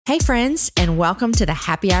Hey friends, and welcome to the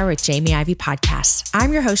Happy Hour with Jamie Ivey podcast.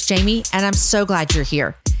 I'm your host, Jamie, and I'm so glad you're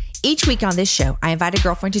here. Each week on this show, I invite a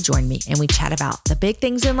girlfriend to join me and we chat about the big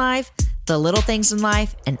things in life, the little things in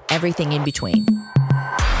life, and everything in between.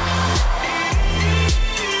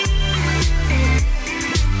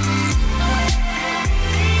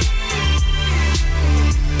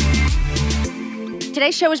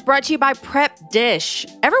 Today's show is brought to you by Prep Dish.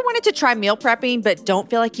 Ever wanted to try meal prepping but don't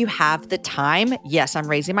feel like you have the time? Yes, I'm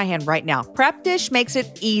raising my hand right now. Prep Dish makes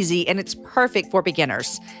it easy and it's perfect for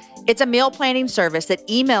beginners. It's a meal planning service that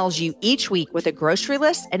emails you each week with a grocery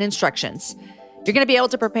list and instructions. You're going to be able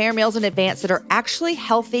to prepare meals in advance that are actually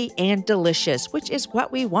healthy and delicious, which is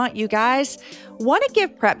what we want, you guys. Want to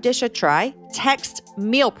give Prep Dish a try? Text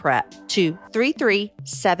meal prep to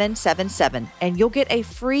 33777 and you'll get a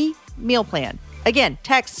free meal plan. Again,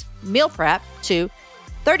 text meal prep to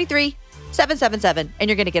 33777 and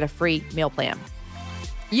you're going to get a free meal plan.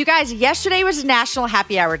 You guys, yesterday was National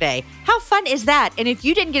Happy Hour Day. How fun is that? And if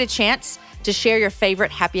you didn't get a chance to share your favorite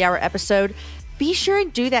happy hour episode, be sure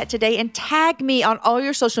and do that today and tag me on all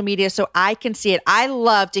your social media so I can see it. I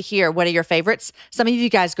love to hear one of your favorites. Some of you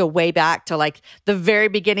guys go way back to like the very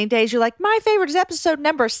beginning days. You're like, my favorite is episode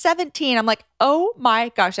number 17. I'm like, oh my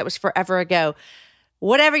gosh, that was forever ago.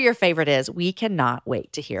 Whatever your favorite is, we cannot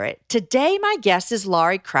wait to hear it. Today, my guest is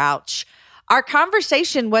Laurie Crouch. Our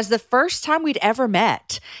conversation was the first time we'd ever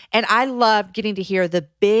met, and I loved getting to hear the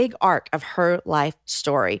big arc of her life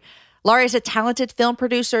story. Laurie is a talented film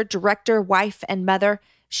producer, director, wife, and mother.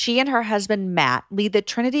 She and her husband, Matt, lead the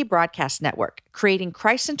Trinity Broadcasting Network, creating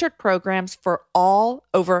Christ-centered programs for all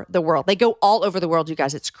over the world. They go all over the world, you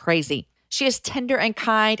guys. It's crazy. She is tender and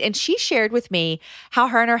kind, and she shared with me how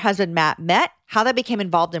her and her husband, Matt, met, how they became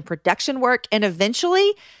involved in production work, and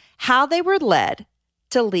eventually how they were led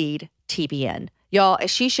to lead TBN. Y'all,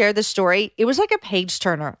 as she shared the story, it was like a page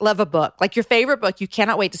turner. Love a book, like your favorite book. You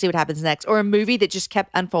cannot wait to see what happens next, or a movie that just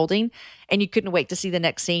kept unfolding and you couldn't wait to see the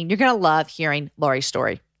next scene. You're going to love hearing Laurie's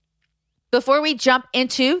story. Before we jump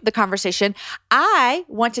into the conversation, I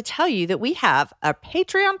want to tell you that we have a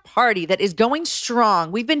Patreon party that is going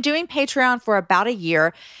strong. We've been doing Patreon for about a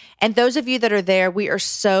year, and those of you that are there, we are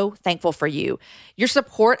so thankful for you. Your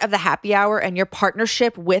support of the happy hour and your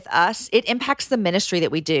partnership with us, it impacts the ministry that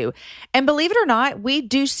we do. And believe it or not, we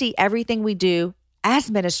do see everything we do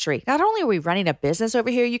as ministry. Not only are we running a business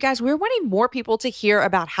over here, you guys, we're wanting more people to hear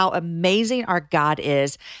about how amazing our God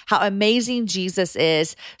is, how amazing Jesus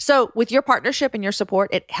is. So with your partnership and your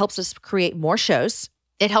support, it helps us create more shows.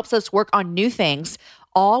 It helps us work on new things,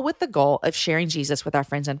 all with the goal of sharing Jesus with our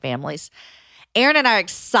friends and families. Aaron and I are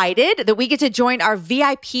excited that we get to join our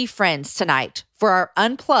VIP friends tonight for our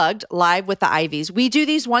Unplugged Live with the Ivies. We do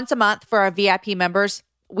these once a month for our VIP members.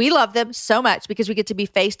 We love them so much because we get to be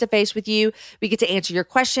face-to-face with you. We get to answer your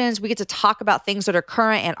questions. We get to talk about things that are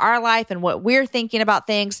current in our life and what we're thinking about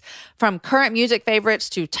things, from current music favorites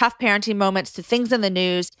to tough parenting moments to things in the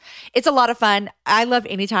news. It's a lot of fun. I love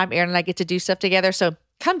anytime Aaron and I get to do stuff together. So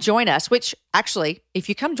come join us, which actually, if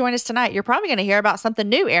you come join us tonight, you're probably going to hear about something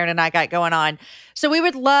new Aaron and I got going on. So we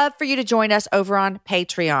would love for you to join us over on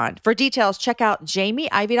Patreon. For details, check out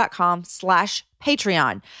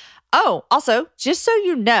jamieivey.com/Patreon. Oh, also, just so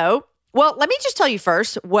you know, well, let me just tell you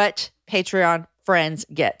first what Patreon friends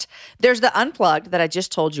get. There's the Unplugged that I just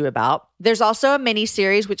told you about. There's also a mini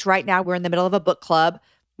series, which right now we're in the middle of a book club.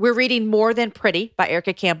 We're reading More Than Pretty by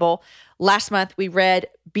Erica Campbell. Last month, we read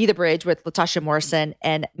Be the Bridge with Latasha Morrison.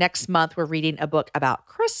 And next month, we're reading a book about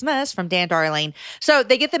Christmas from Dan Darling. So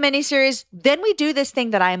they get the miniseries. Then we do this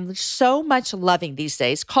thing that I am so much loving these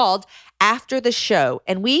days called After the Show.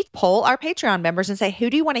 And we poll our Patreon members and say, who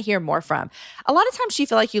do you want to hear more from? A lot of times you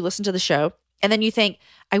feel like you listen to the show and then you think,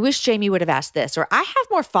 I wish Jamie would have asked this, or I have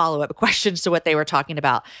more follow-up questions to what they were talking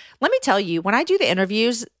about. Let me tell you, when I do the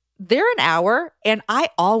interviews, they're an hour and I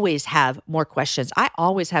always have more questions. I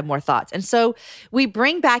always have more thoughts. And so we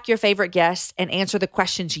bring back your favorite guests and answer the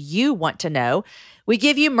questions you want to know. We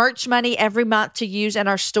give you merch money every month to use in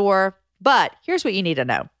our store. But here's what you need to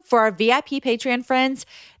know. For our VIP Patreon friends,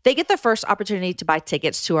 they get the first opportunity to buy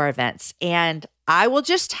tickets to our events. And I will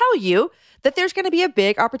just tell you that there's going to be a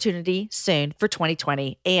big opportunity soon for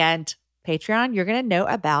 2020. And Patreon, you're going to know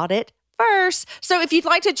about it first. So if you'd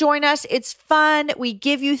like to join us, it's fun. We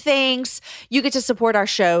give you things. You get to support our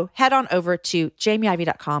show. Head on over to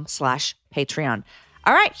jamieivey.com/Patreon.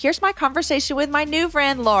 All right, here's my conversation with my new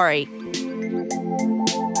friend, Laurie.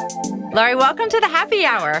 Laurie, welcome to the happy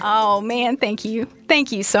hour. Oh, man, thank you.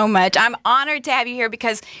 Thank you so much. I'm honored to have you here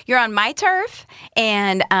because you're on my turf,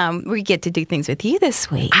 and we get to do things with you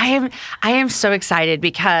this week. I am so excited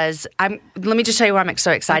because let me just tell you why I'm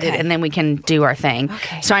so excited, and then we can do our thing.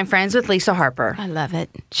 Okay. So I'm friends with Lisa Harper. I love it.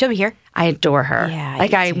 She'll be here. I adore her. Yeah,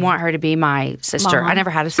 I want her to be my sister. Mom. I never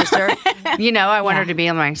had a sister. I want her to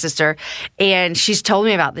be my sister. And she's told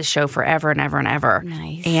me about this show forever and ever and ever.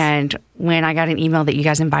 Nice. And when I got an email that you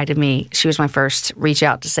guys invited me, she was my first reach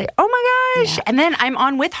out to say, oh my gosh. Yeah. And then I'm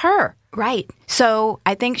on with her. Right. So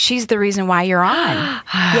I think she's the reason why you're on.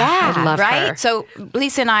 Yeah. I love her. So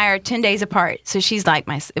Lisa and I are 10 days apart. So she's like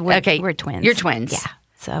we're twins. You're twins. Yeah.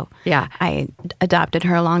 So yeah, I adopted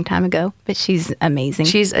her a long time ago, but she's amazing.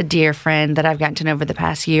 She's a dear friend that I've gotten to know over the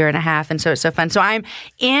past year and a half, and so it's so fun. So I'm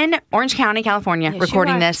in Orange County, California,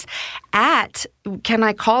 recording this at, can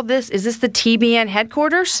I call this, is this the TBN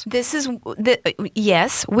headquarters? This is,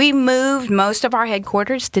 yes. We moved most of our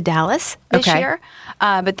headquarters to Dallas this year,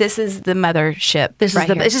 but this is the mothership. This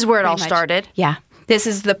is where it all started? Yeah. This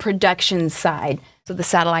is the production side. So the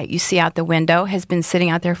satellite you see out the window has been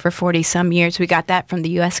sitting out there for 40-some years. We got that from the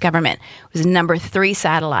U.S. government. It was number 3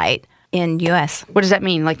 satellite in U.S. What does that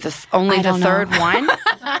mean? Like only the third one?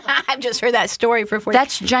 I've just heard that story for 40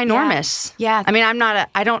 That's ginormous. Yeah. I mean,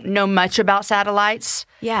 I don't know much about satellites.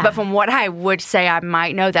 Yeah. But from what I would say I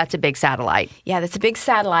might know, that's a big satellite. Yeah, that's a big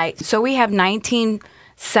satellite. So we have 19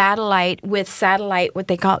 satellite, what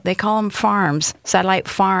they call them farms, satellite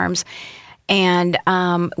farms. And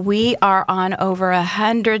we are on over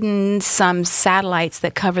 100 and some satellites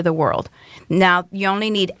that cover the world. Now, you only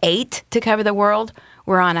need 8 to cover the world.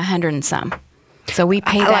 We're on 100 and some. So we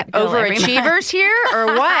pay that bill overachievers here, or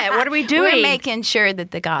what? What are we doing? We're making sure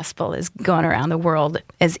that the gospel is going around the world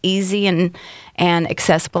as easy and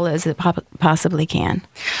accessible as it possibly can.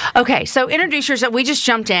 Okay, so introduce yourself. We just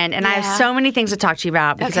jumped in, and I have so many things to talk to you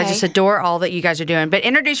about because I just adore all that you guys are doing. But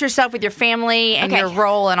introduce yourself with your family and your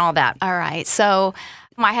role and all that. All right. So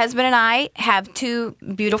my husband and I have 2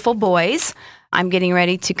 beautiful boys. I'm getting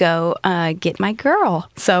ready to go get my girl.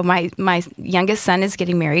 So my youngest son is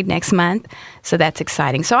getting married next month, so that's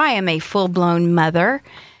exciting. So I am a full-blown mother.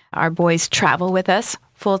 Our boys travel with us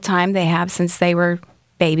full-time. They have since they were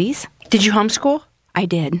babies. Did you homeschool? I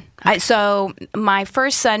did. So my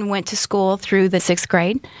first son went to school through the 6th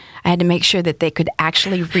grade. I had to make sure that they could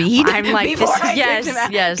actually read. I'm like,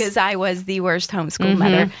 yes. Because I was the worst homeschool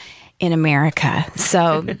mother in America.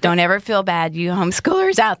 So don't ever feel bad, you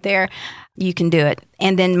homeschoolers out there. You can do it.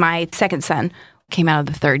 And then my second son came out of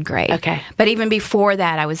the 3rd grade. Okay. But even before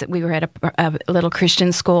that, we were at a little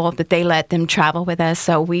Christian school that they let them travel with us.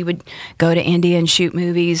 So we would go to India and shoot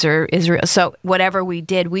movies or Israel. So whatever we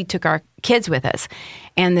did, we took our kids with us.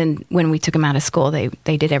 And then when we took them out of school, they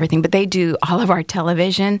did everything. But they do all of our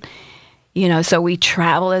television, so we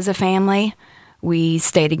travel as a family. We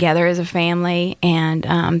stay together as a family,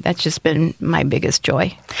 and that's just been my biggest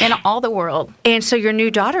joy in all the world. And so your new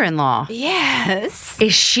daughter-in-law. Yes.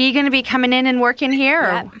 Is she going to be coming in and working here?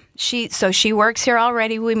 Yeah. She works here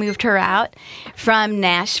already. We moved her out from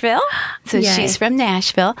Nashville. So she's from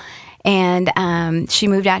Nashville, and she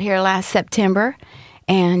moved out here last September,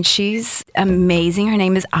 and she's amazing. Her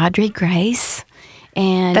name is Audrey Grace.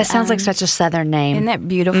 And that sounds like such a Southern name. Isn't that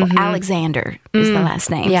beautiful? Alexander is the last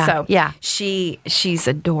name. Yeah. So she's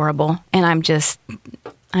adorable, and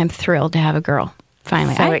I'm thrilled to have a girl.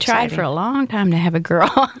 Finally, so I tried for a long time to have a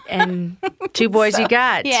girl, and 2 boys you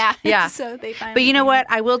got. Yeah. So they finally. But you know what?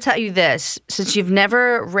 I will tell you this: since you've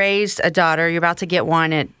never raised a daughter, you're about to get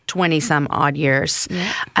one at 20-some odd years.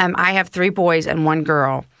 Yeah. I have 3 boys and 1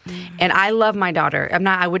 girl, and I love my daughter.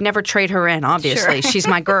 I would never trade her in. Obviously, she's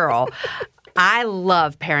my girl. I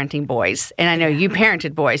love parenting boys, and I know you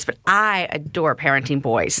parented boys, but I adore parenting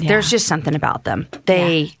boys. Yeah. There's just something about them.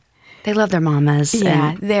 They love their mamas.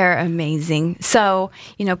 Yeah, they're amazing. So,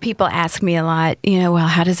 people ask me a lot, well,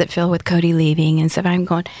 how does it feel with Cody leaving? And so I'm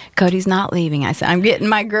going, Cody's not leaving. I said, I'm getting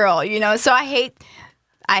my girl, So I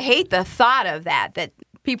hate the thought of that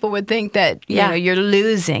people would think that you're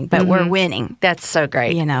losing, but we're winning. That's so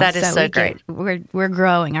great. That is so great. We're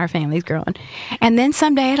growing. Our family's growing, and then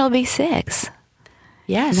someday it'll be 6.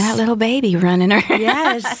 Yes, and that little baby running her.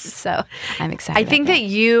 Yes. So I'm excited. I think that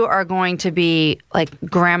you are going to be like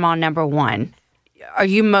grandma number 1. Are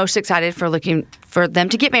you most excited for looking for them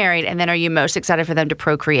to get married, and then are you most excited for them to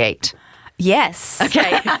procreate? Yes.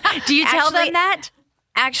 Okay. Do you tell them that?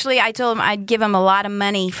 Actually, I told him I'd give him a lot of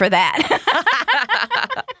money for that.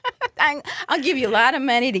 I'll give you a lot of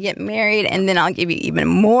money to get married, and then I'll give you even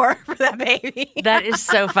more for that baby. That is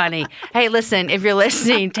so funny. Hey, listen, if you're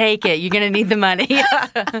listening, take it. You're going to need the money.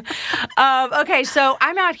 Okay, so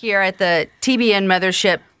I'm out here at the TBN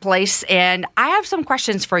Mothership place, and I have some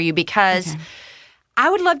questions for you because I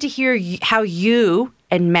would love to hear how you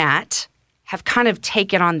and Matt have kind of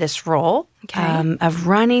taken on this role of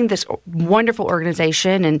running this wonderful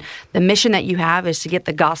organization. And the mission that you have is to get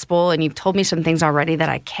the gospel. And you've told me some things already that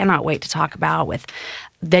I cannot wait to talk about with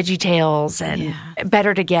Veggie Tales and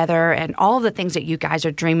Better Together and all the things that you guys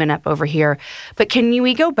are dreaming up over here. But can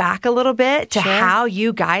we go back a little bit to how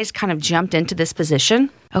you guys kind of jumped into this position?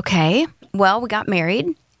 Okay. Well, we got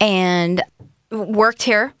married and worked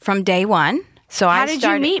here from day one. So how did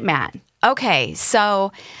you meet Matt? Okay,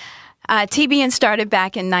 so TBN started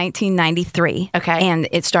back in 1993. Okay. And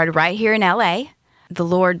it started right here in L.A. The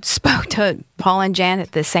Lord spoke to Paul and Jan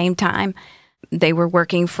at the same time. They were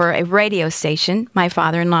working for a radio station. My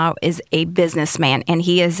father-in-law is a businessman, and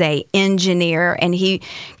he is an engineer, and he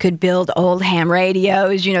could build old ham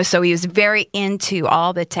radios, so he was very into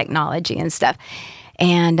all the technology and stuff.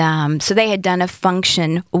 And so they had done a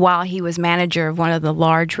function while he was manager of one of the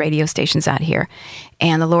large radio stations out here.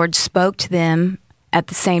 And the Lord spoke to them at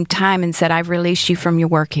the same time and said, I've released you from your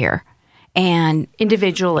work here. And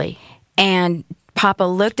individually. And Papa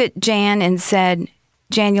looked at Jan and said,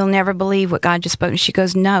 Jan, you'll never believe what God just spoke. And she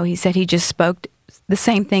goes, no. He said, he just spoke the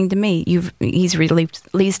same thing to me. He's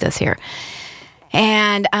released us here.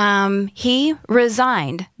 And he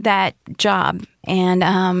resigned that job.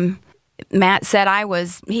 And Matt said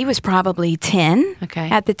he was probably 10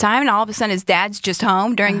 at the time. And all of a sudden his dad's just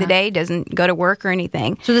home during the day, doesn't go to work or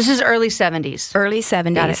anything. So this is early 70s. Early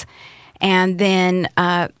 70s. Got it. And then,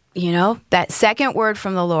 that second word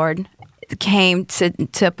from the Lord came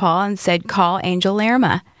to Paul and said, call Angel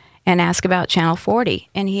Lerma and ask about Channel 40.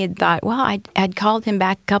 And he had thought, well, I'd called him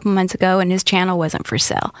back a couple months ago and his channel wasn't for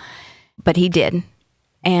sale. But he did.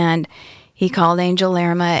 And he called Angel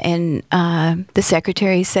Lerma, and the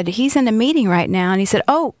secretary said, he's in a meeting right now. And he said,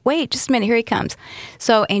 oh, wait, just a minute, here he comes.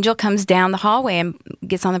 So Angel comes down the hallway and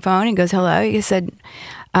gets on the phone and goes, hello. He said,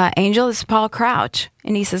 Angel, this is Paul Crouch.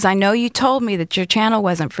 And he says, I know you told me that your channel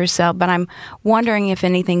wasn't for sale, but I'm wondering if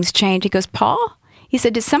anything's changed. He goes, Paul? He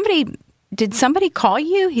said, did somebody call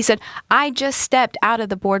you? He said, I just stepped out of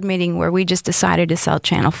the board meeting where we just decided to sell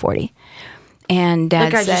Channel 40. And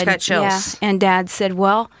Dad said, just got chills. Yeah. And Dad said,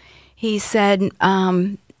 well, he said,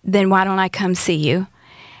 then why don't I come see you?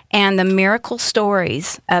 And the miracle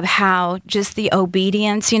stories of how just the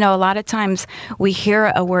obedience, a lot of times we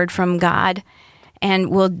hear a word from God and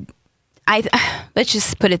let's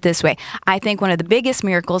just put it this way. I think one of the biggest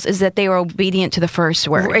miracles is that they were obedient to the first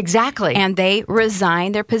word. Exactly. And they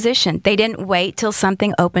resigned their position. They didn't wait till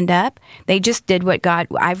something opened up. They just did what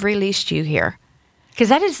I've released you here. Because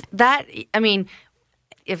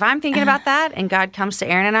if I'm thinking about that and God comes to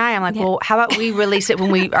Aaron and I, I'm like, well, how about we release it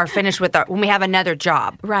when we are finished when we have another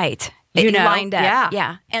job? Right. Lined up.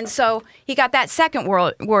 Yeah. And so he got that second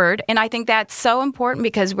word, and I think that's so important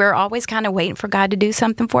because we're always kind of waiting for God to do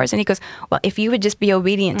something for us. And he goes, well, if you would just be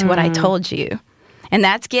obedient to what I told you. And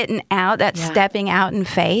that's getting out, that's stepping out in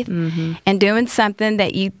faith and doing something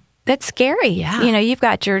that's scary. Yeah. You've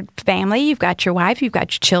got your family, you've got your wife, you've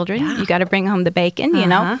got your children, you got to bring home the bacon,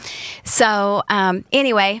 So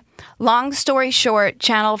anyway, long story short,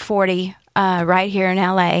 Channel 40 right here in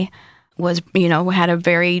LA was, had a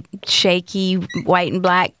very shaky white and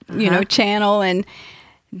black, channel. And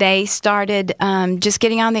they started just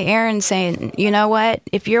getting on the air and saying, you know what,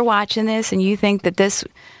 if you're watching this and you think that this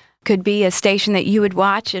could be a station that you would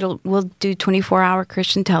watch, we'll do 24-hour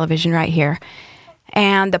Christian television right here.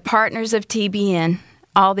 And the partners of TBN,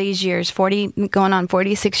 all these years, going on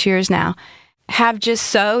 46 years now, have just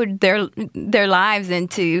sowed their lives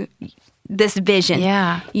into this vision.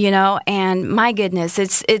 Yeah. And my goodness,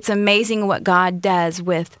 it's amazing what God does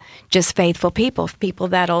with just faithful people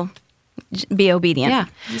that'll be obedient.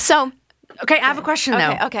 Yeah. So, okay, I have a question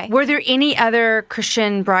though. Okay. Were there any other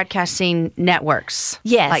Christian broadcasting networks?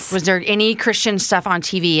 Yes. Like, was there any Christian stuff on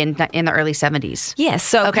TV in the early 70s? Yes.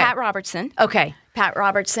 So Pat Robertson. Okay. Pat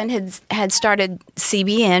Robertson had started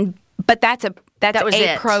CBN, but that was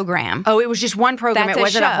a program. Oh, it was just one program. That's it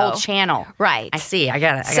wasn't a whole channel. Right. I see. I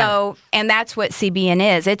got it. And that's what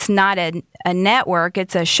CBN is. It's not a network.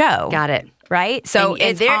 It's a show. Got it. Right? So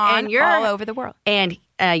it's all over the world. And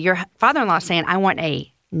your father-in-law saying, I want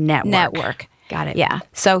a network. Got it. Yeah.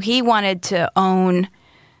 So he wanted to own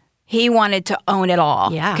it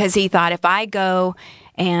all. Yeah. Because he thought, if I go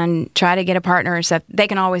and try to get a partner and stuff, they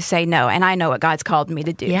can always say no. And I know what God's called me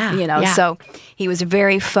to do. So he was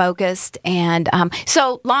very focused. And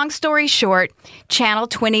so long story short, Channel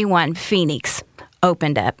 21 Phoenix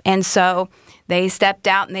opened up. And so they stepped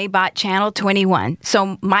out and they bought Channel 21.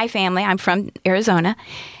 So my family, I'm from Arizona,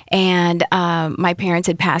 and my parents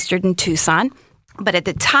had pastored in Tucson. But at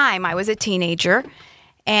the time, I was a teenager,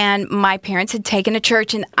 and my parents had taken a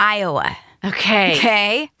church in Iowa.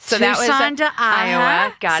 Okay. So Tucson to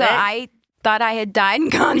Iowa. Got it. So I thought I had died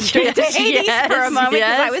and gone straight to Hades for a moment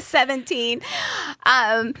because I was 17.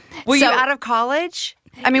 Were you out of college?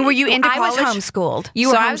 I mean, were you into college? I was homeschooled.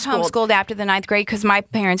 I was homeschooled after the 9th grade because my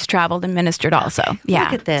parents traveled and ministered also. Yeah.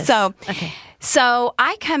 Look at this. So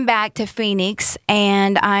I come back to Phoenix,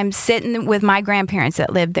 and I'm sitting with my grandparents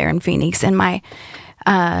that lived there in Phoenix, and my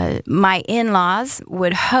in-laws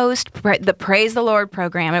would host the Praise the Lord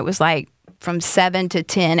program. It was like from 7 to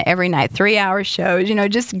 10 every night, 3-hour shows,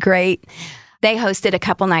 just great. They hosted a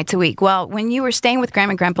couple nights a week. Well, when you were staying with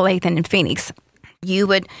Grandma and Grandpa Lathan in Phoenix, you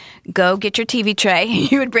would go get your TV tray,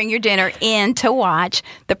 you would bring your dinner in to watch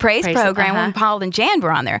the Praise program when Paul and Jan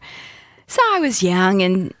were on there. So I was young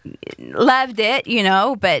and loved it,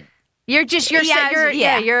 but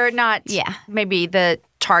you're not maybe the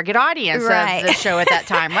target audience of the show at that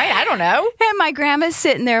time, right? I don't know. And my grandma's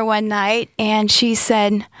sitting there one night, and she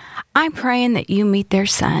said, "I'm praying that you meet their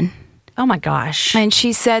son." Oh my gosh. And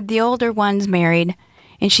she said, the older one's married,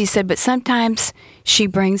 and she said, but sometimes she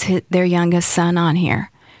brings their youngest son on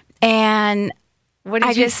here. And what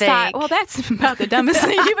did you think? Thought, well, that's about the dumbest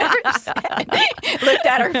thing you've ever said. Looked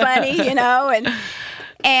at her funny,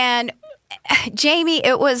 and Jamie,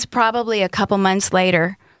 it was probably a couple months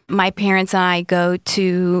later, my parents and I go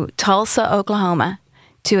to Tulsa, Oklahoma,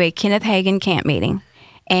 to a Kenneth Hagin camp meeting.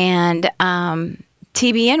 And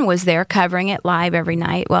TBN was there covering it live every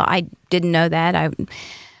night. Well, I didn't know that. I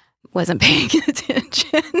wasn't paying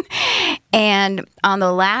attention. And on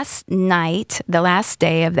the last night, the last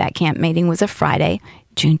day of that camp meeting was a Friday,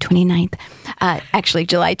 June 29th, actually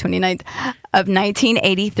July 29th of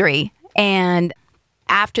 1983. And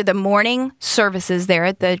after the morning services there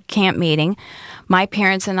at the camp meeting, my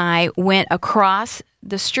parents and I went across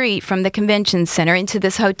the street from the convention center into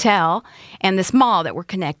this hotel and this mall that were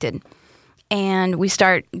connected. And we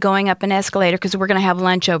start going up an escalator because we're going to have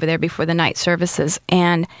lunch over there before the night services.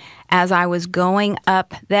 And as I was going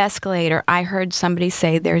up the escalator, I heard somebody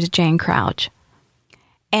say, "There's Jane Crouch."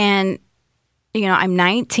 And, I'm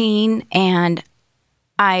 19, and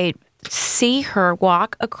I see her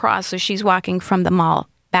walk across. So she's walking from the mall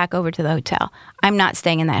back over to the hotel. I'm not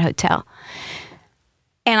staying in that hotel.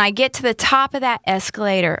 And I get to the top of that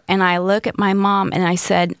escalator, and I look at my mom, and I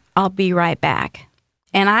said, "I'll be right back."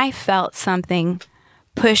 And I felt something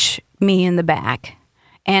push me in the back,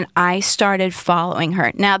 and I started following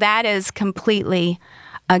her. Now, that is completely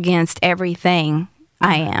against everything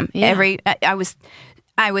I am. Yeah.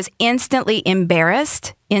 I was instantly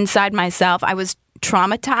embarrassed inside myself. I was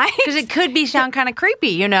traumatized. Because it could sound kind of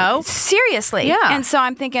creepy, Seriously. Yeah. And so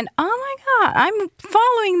I'm thinking, oh my God, I'm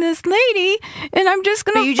following this lady, and I'm just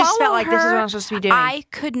going to follow her. But you just felt like this is what I'm supposed to be doing. I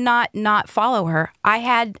could not follow her.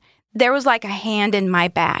 There was like a hand in my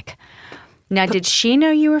back. Now, did she know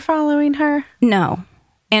you were following her? No.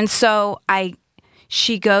 And so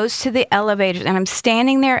she goes to the elevator, and I'm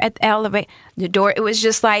standing there at the elevator. The door, it was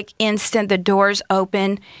just like instant. The doors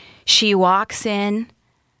open. She walks in.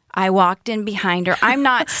 I walked in behind her. I'm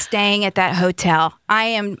not staying at that hotel. I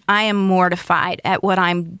am mortified at what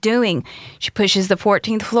I'm doing. She pushes the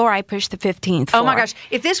 14th floor. I push the 15th floor. Oh my gosh.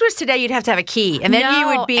 If this was today, you'd have to have a key. And then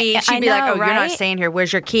she'd be like, "Oh, you're not staying here.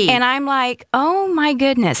 Where's your key?" And I'm like, oh my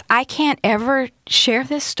goodness, I can't ever share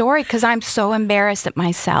this story because I'm so embarrassed at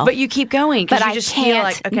myself. But you keep going because you just feel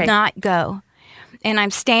like, okay. Not go. And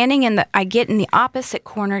I'm standing I get in the opposite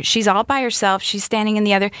corner. She's all by herself. She's standing in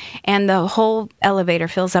the other, and the whole elevator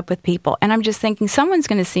fills up with people. And I'm just thinking, someone's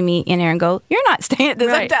going to see me in there and go, "You're not staying at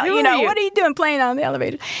this hotel. What are you doing playing on the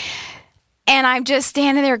elevator?" And I'm just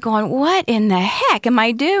standing there going, what in the heck am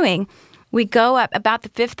I doing? We go up about the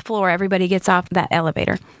 5th floor. Everybody gets off that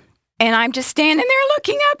elevator. And I'm just standing there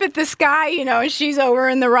looking up at the sky, and she's over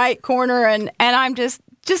in the right corner, and I'm just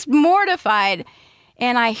mortified.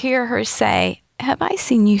 And I hear her say, "Have I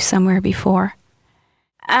seen you somewhere before?"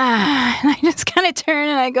 And I just kind of turn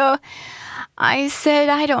and I said,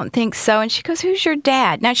 "I don't think so." And she goes, "Who's your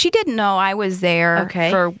dad?" Now, she didn't know I was there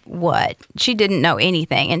for what. She didn't know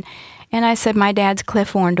anything. And I said, "My dad's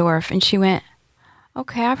Cliff Orndorff." And she went,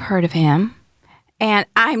 "Okay, I've heard of him." And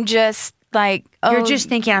I'm just like, oh, You're just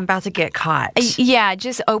thinking, I'm about to get caught. Yeah,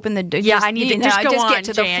 just open the door. Yeah, I need to just go on, get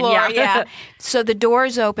to the Jan, floor. yeah. Yeah. So the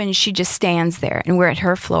door's open. She just stands there, and we're at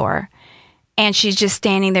her floor, and she's just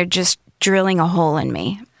standing there, just drilling a hole in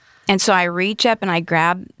me. And so I reach up and I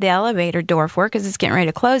grab the elevator door for her because it's getting ready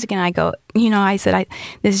to close again. I go, I said,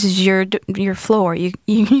 this is your floor. You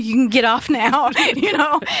can get off now,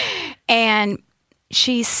 And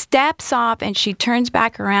she steps off and she turns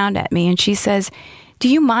back around at me and she says, do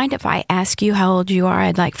you mind if I ask you how old you are?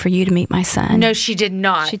 I'd like for you to meet my son. No, she did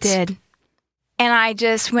not. She did. And I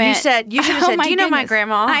just went. You should have said, do you know my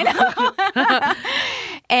grandma? I know.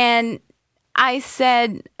 And I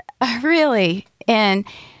said, really? And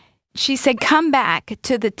she said, come back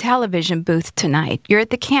to the television booth tonight. You're at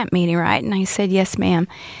the camp meeting, right? And I said, yes, ma'am.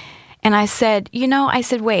 And I said,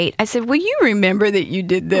 wait. I said, will you remember that you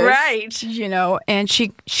did this? Right. And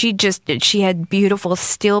she had beautiful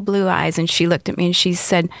steel blue eyes. And she looked at me and she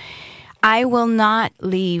said, I will not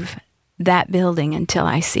leave that building until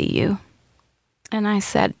I see you. And I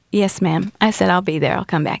said, yes, ma'am. I said, I'll be there. I'll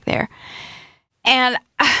come back there. And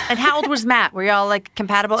how old was Matt? Were y'all like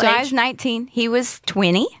compatible age? I was 19. He was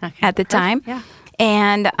 20 at the time. Yeah.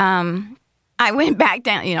 And I went back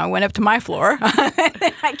down, I went up to my floor.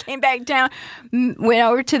 I came back down, went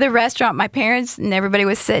over to the restaurant my parents and everybody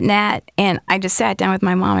was sitting at. And I just sat down with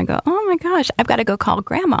my mom and go, oh my gosh, I've got to go call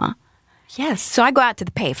Grandma. Yes. So I go out to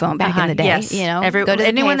the payphone back in the day. Yes. Go to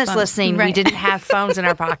anyone that's payphone. listening, Right. we didn't have phones in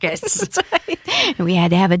our pockets. That's right. And we had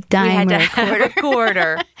to have a dime We or had to have a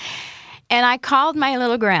quarter. And I called my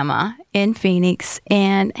little grandma in Phoenix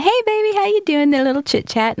and, hey, baby, how you doing? Their little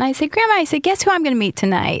chit-chat. And I said, Grandma, guess who I'm going to meet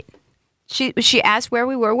tonight? She asked where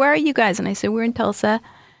we were. Where are you guys? And I said, we're in Tulsa.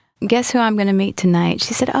 Guess who I'm going to meet tonight?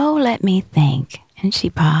 She said, oh, let me think. And she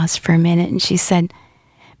paused for a minute and she said,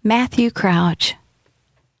 Matthew Crouch.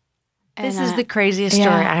 This is the craziest story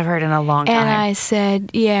I've heard in a long time. And I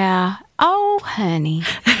said, yeah. Oh, honey.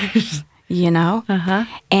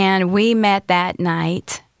 And we met that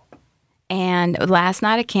night. And last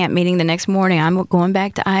night at camp meeting, the next morning, I'm going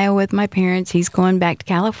back to Iowa with my parents. He's going back to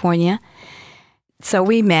California. So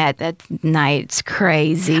we met that night. It's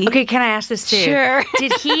crazy. Okay, can I ask this too? Sure.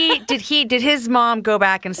 Did his mom go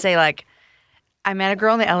back and say, like, I met a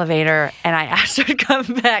girl in the elevator and I asked her to come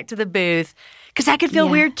back to the booth? Because that could feel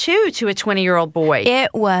weird too to a 20-year-old boy.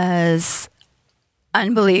 It was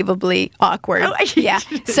unbelievably awkward. Oh, yeah.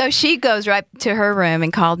 So she goes right to her room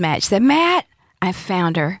and called Matt. She said, Matt, I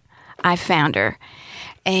found her.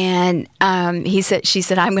 And she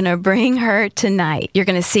said, I'm going to bring her tonight. You're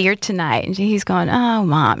going to see her tonight. And he's going, oh,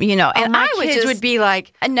 Mom, and my I kids would be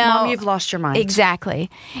like, no, Mom, you've lost your mind. Exactly.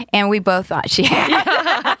 And we both thought she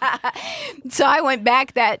had. So I went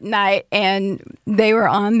back that night and they were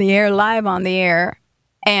on the air, live on the air.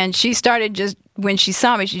 And she started when she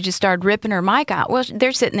saw me, she just started ripping her mic out. Well,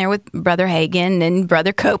 they're sitting there with Brother Hagen and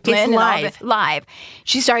Brother Copeland. It's live.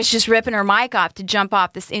 She starts just ripping her mic off to jump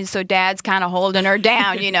off the scene. So Dad's kind of holding her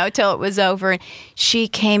down, till it was over. And she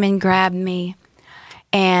came and grabbed me.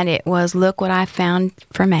 And it was, look what I found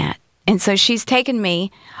for Matt. And so she's taken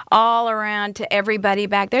me all around to everybody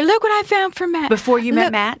back there. Look what I found for Matt. Before you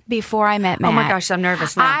met Matt? Before I met Matt. Oh, my gosh, I'm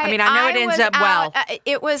nervous now. I know it ends up well.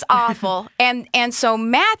 It was awful. And so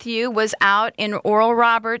Matthew was out in Oral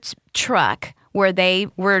Roberts' truck where they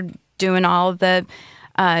were doing all the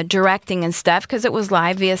directing and stuff because it was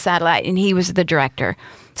live via satellite, and he was the director.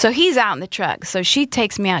 So he's out in the truck. So she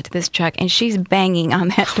takes me out to this truck, and she's banging on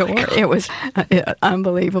that door. It was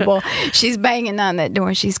unbelievable. She's banging on that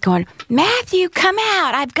door. She's going, Matthew, come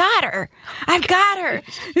out. I've got her.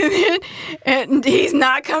 And he's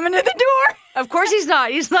not coming to the door. Of course he's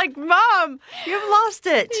not. He's like, Mom, you've lost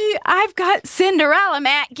it. I've got Cinderella,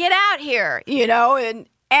 Matt. Get out here, and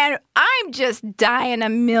I'm just dying a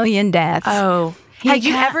million deaths. Oh. Had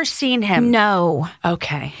you ever seen him? No.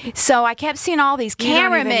 Okay. So I kept seeing all these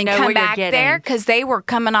cameramen come back there because they were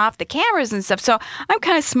coming off the cameras and stuff. So I'm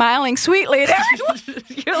kind of smiling sweetly at everyone.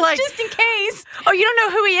 You're like, just in case. Oh, you don't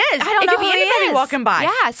know who he is. I don't know who he is. It could be anybody walking by.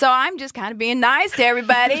 Yeah. So I'm just kind of being nice to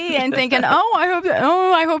everybody and thinking,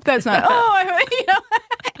 I hope that's not.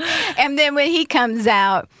 And then when he comes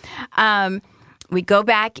out, we go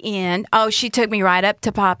back in. Oh, she took me right up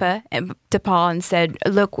to Papa and to Paul and said,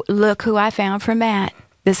 look who I found for Matt.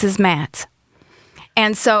 This is Matt's.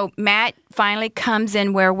 And so Matt finally comes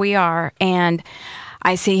in where we are, and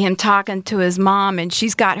I see him talking to his mom, and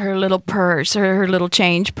she's got her little purse, her little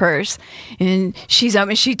change purse, and she's up,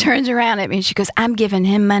 and she turns around at me, and she goes, I'm giving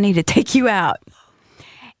him money to take you out.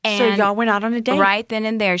 And so y'all went out on a date? Right then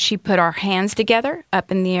and there, she put our hands together up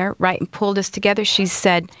in the air, right, and pulled us together. She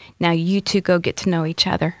said, now you two go get to know each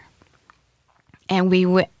other. And we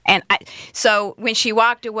went, And so when she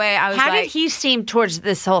walked away, I was How like... did he seem towards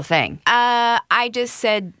this whole thing? I just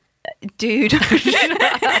said, dude,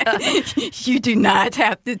 you do not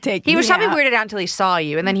have to take me He was probably out. weirded out until he saw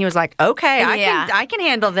you, and then he was like, okay, I can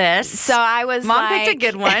handle this. So I was Mom like... picked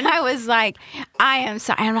a good one. I was like, I am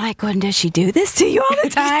sorry. I'm like, well, does she do this to you all the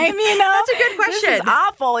time? You know? That's a good question. This is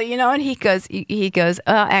awful, you know? And he goes,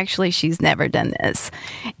 oh, actually, she's never done this.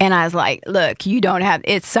 And I was like, look, you don't have...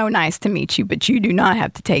 It's so nice to meet you, but you do not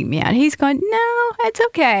have to take me out. He's going, no, it's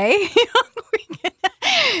okay.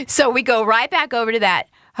 So we go right back over to that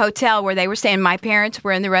hotel where they were staying. My parents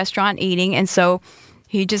were in the restaurant eating, and so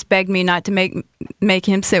he just begged me not to make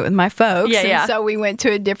him sit with my folks. Yeah. And so we went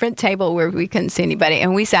to a different table where we couldn't see anybody,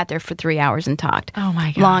 and we sat there for 3 hours and talked. Oh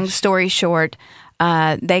my gosh. Long story short,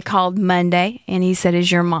 they called Monday, and he said,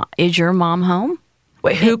 "Is your mom home?"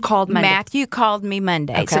 Wait, who called Monday? Matthew called me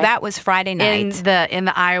Monday. Okay. So that was Friday night. In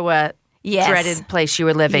the Iowa dreaded place you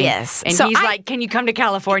were living. Yes. And So he's like, can you come to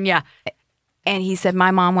California? And he said,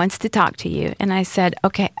 my mom wants to talk to you. And I said,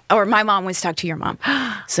 okay. Or my mom wants to talk to your mom.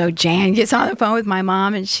 So Jan gets on the phone with my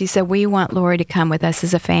mom, and she said, we want Laurie to come with us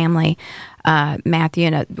as a family. Matthew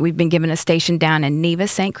and we've been given a station down in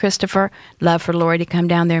Nevis, St. Christopher. Love for Laurie to come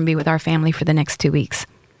down there and be with our family for the next 2 weeks.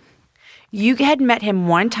 You had met him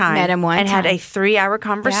one time. Met him one and time. had a 3-hour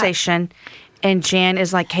conversation. Yeah. And Jan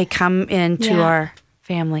is like, hey, come into our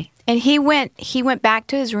family. And he went back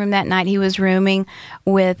to his room that night. He was rooming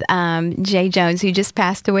with Jay Jones, who just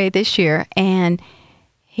passed away this year. And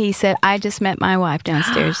he said, I just met my wife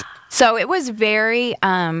downstairs. So it was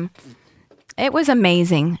it was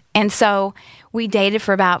amazing. And so we dated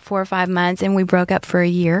for about 4 or 5 months, and we broke up for a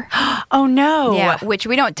year. Oh, no. Yeah, which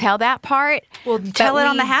we don't tell that part. Well, tell it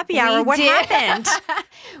on the happy hour. What happened?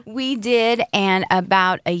 We did, and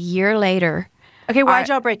about a year later... Okay, why'd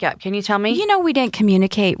y'all break up? Can you tell me? You know, we didn't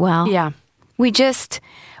communicate well. Yeah. We just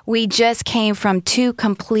came from 2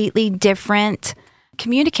 completely different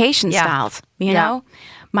communication styles, you know?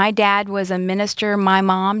 My dad was a minister. My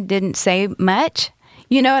mom didn't say much.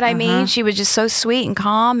 You know what I mean? She was just so sweet and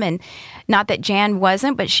calm, and not that Jan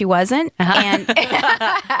wasn't, but she wasn't. And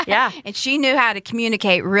and she knew how to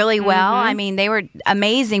communicate really well. I mean, they were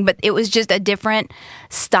amazing, but it was just a different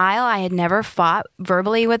style. I had never fought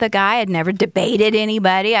verbally with a guy. I'd never debated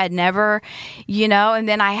anybody. I'd never, you know, and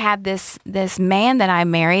then I had this man that I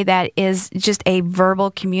married that is just a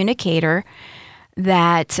verbal communicator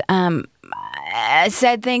that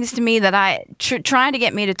said things to me that trying to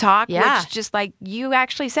get me to talk, which just like, you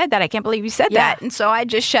actually said that. I can't believe you said that. And so I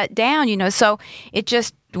just shut down, you know, so it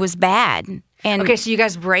just was bad. And okay, so you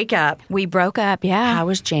guys break up. We broke up, yeah. How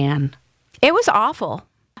was Jan? It was awful.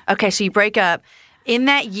 Okay, so you break up. In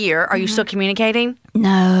that year, are you still communicating?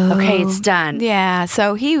 No. Okay, it's done. Yeah,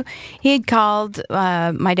 so he had called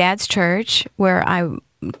my dad's church where I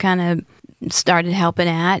kind of started helping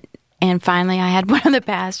at. And finally, I had one of the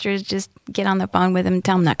pastors just get on the phone with him and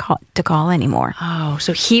tell him not to call anymore. Oh,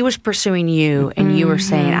 so he was pursuing you, and you were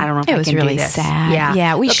saying, I don't know if I can do this. It was really sad.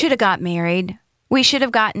 Yeah. We should have got married. We should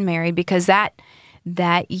have gotten married because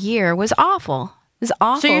that year was awful. It was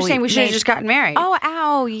awful. So you're saying we should have just gotten married?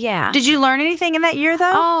 Oh, yeah. Did you learn anything in that year,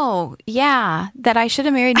 though? Oh, yeah, that I should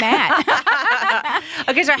have married Matt.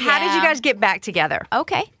 Okay, so how did you guys get back together?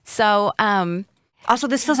 Okay, so... Also,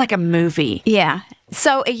 this feels like a movie. Yeah.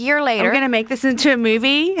 So a year later... We're going to make this into a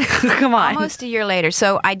movie? Come on. Almost a year later.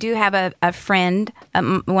 So I do have a friend,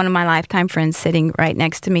 one of my lifetime friends sitting right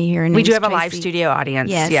next to me here. We do have a live studio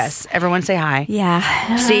audience. Yes. Everyone say hi.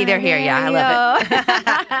 Yeah. See, they're here. Yeah, I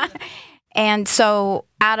love it. And so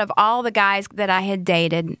out of all the guys that I had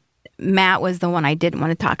dated, Matt was the one I didn't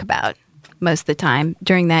want to talk about most of the time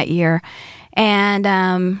during that year.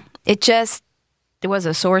 And it was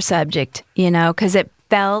a sore subject, you know, because it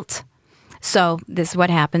felt... So this is what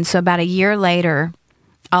happened. So about a year later,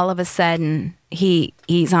 all of a sudden,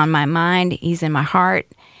 he's on my mind, he's in my heart,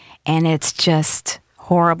 and it's just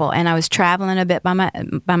horrible. And I was traveling a bit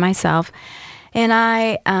by myself, and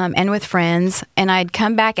and with friends, and I'd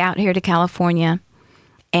come back out here to California,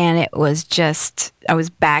 and it was just, I was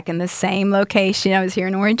back in the same location. I was here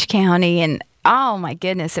in Orange County, and oh my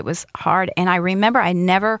goodness, it was hard. And I remember I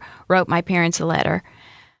never wrote my parents a letter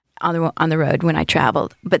on the road when I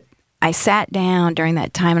traveled, but I sat down during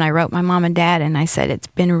that time and I wrote my mom and dad, and I said, it's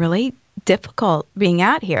been really difficult being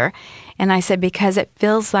out here. And I said, because it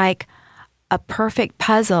feels like a perfect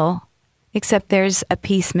puzzle, except there's a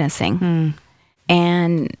piece missing.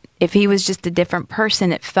 And if he was just a different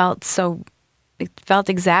person, it felt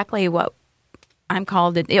exactly what I'm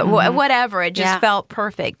called it, whatever. It just felt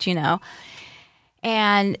perfect, you know.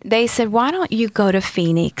 And they said, why don't you go to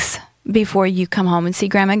Phoenix before you come home and see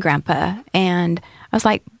Grandma and Grandpa? And I was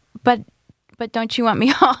like, but don't you want me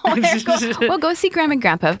home? We'll go see Grandma and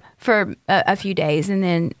Grandpa for a few days.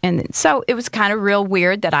 And so it was kind of real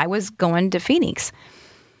weird that I was going to Phoenix.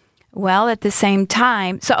 Well, at the same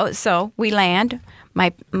time, so we land.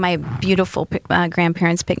 My beautiful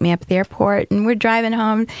grandparents picked me up at the airport, and we're driving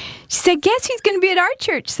home. She said, guess who's going to be at our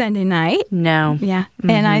church Sunday night? No. Yeah. Mm-hmm.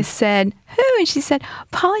 And I said, who? And she said,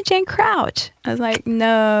 Paul and Jane Crouch. I was like,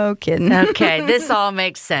 no kidding. Okay, this all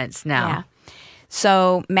makes sense now. Yeah.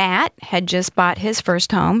 So Matt had just bought his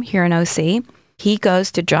first home here in OC. He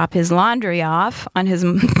goes to drop his laundry off on his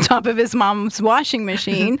top of his mom's washing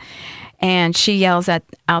machine, and she yells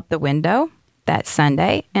out the window that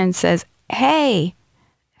Sunday and says, hey,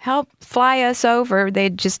 help fly us over.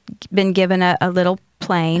 They'd just been given a little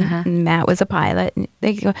plane, and Matt was a pilot. And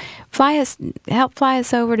they go, help fly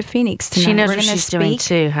us over to Phoenix tonight. She knows what she's doing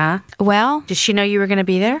too, huh? Well, did she know you were going to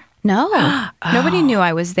be there? No. Nobody knew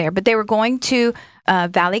I was there, but they were going to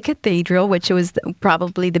Valley Cathedral, which was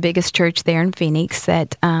probably the biggest church there in Phoenix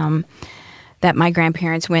that my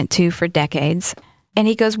grandparents went to for decades. And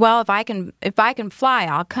he goes, well, if I can fly,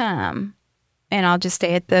 I'll come. And I'll just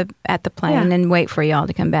stay at the plane and wait for y'all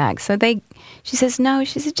to come back. So she says, no,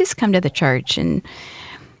 she said, just come to the church. And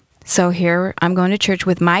so here I'm going to church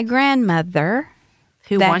with my grandmother,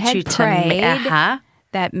 who wants you to prayed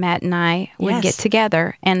that Matt and I would get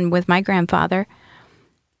together, and with my grandfather.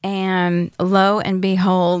 And lo and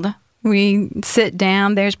behold, we sit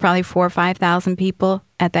down. There's probably 4,000 or 5,000 people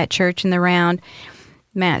at that church in the round.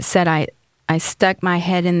 Matt said, I stuck my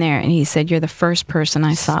head in there, and he said, you're the first person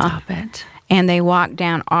I saw. Stop it. And they walked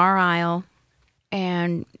down our aisle,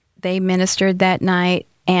 and they ministered that night.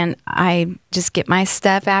 And I just get my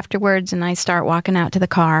stuff afterwards, and I start walking out to the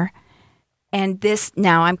car. And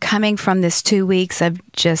now I'm coming from this 2 weeks of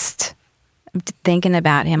just thinking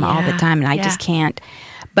about him all the time, and I just can't.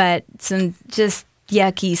 But some just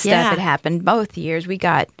yucky stuff had happened both years. We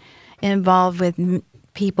got involved with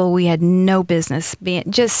people we had no business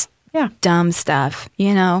being, just dumb stuff,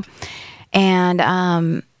 And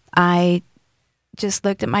I just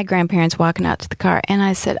looked at my grandparents walking out to the car, and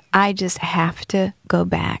I said, I just have to go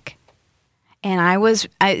back. And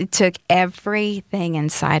it took everything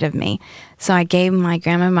inside of me. So I gave my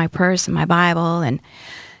grandma my purse and my Bible, and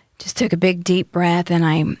just took a big deep breath, and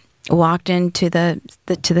I walked into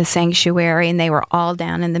the sanctuary, and they were all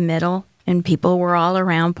down in the middle, and people were all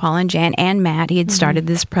around Paul and Jan and Matt. He had started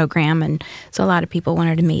this program, and so a lot of people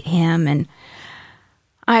wanted to meet him. And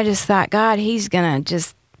I just thought, God, he's going to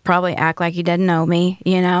just probably act like he doesn't know me,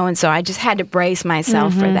 and so I just had to brace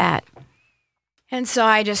myself for that. And so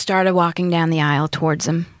I just started walking down the aisle towards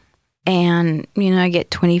him. And, I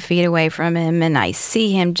get 20 feet away from him, and I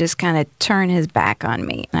see him just kind of turn his back on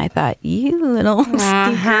me. And I thought, you little stinker.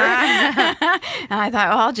 And I thought,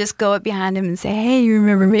 I'll just go up behind him and say, hey, you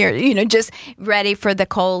remember me? Or, just ready for the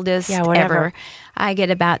coldest ever. I get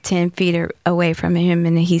about 10 feet away from him,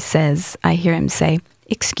 and I hear him say,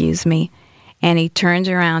 excuse me. And he turns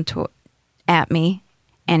around at me,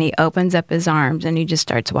 and he opens up his arms, and he just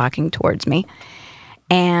starts walking towards me.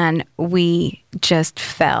 And we just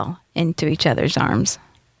fell into each other's arms.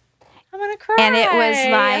 I'm going to cry. And it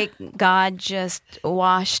was like God just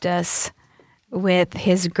washed us with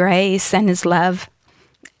his grace and his love.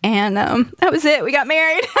 And that was it. We got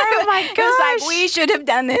married. Oh, my gosh. It was like, we should have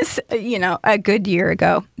done this, a good year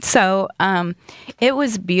ago. So it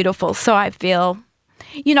was beautiful. So I feel...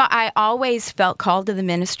 I always felt called to the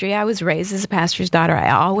ministry. I was raised as a pastor's daughter. I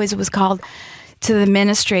always was called to the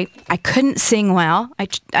ministry. I couldn't sing well.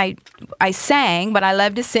 I sang, but I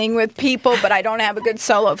love to sing with people, but I don't have a good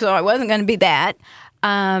solo, so I wasn't going to be that.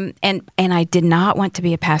 And I did not want to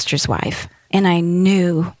be a pastor's wife. And I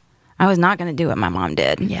knew I was not going to do what my mom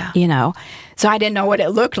did. Yeah. So I didn't know what it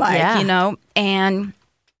looked like, And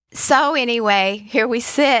so anyway, here we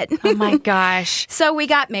sit. Oh, my gosh. So we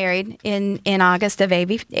got married in August of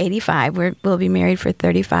 85. We'll be married for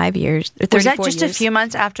 35 years. Was that just a few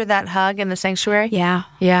months after that hug in the sanctuary? Yeah.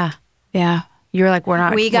 Yeah. Yeah. You were like, we're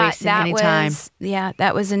not wasting any time. Yeah,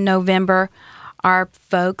 that was in November. Our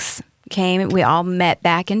folks came. We all met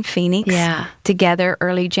back in Phoenix together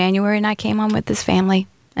early January, and I came home with this family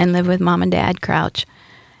and lived with Mom and Dad Crouch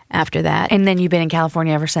after that. And then you've been in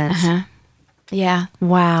California ever since? Uh-huh. Yeah.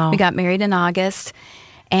 Wow. We got married in August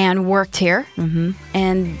and worked here. Mm-hmm.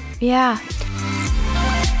 And yeah.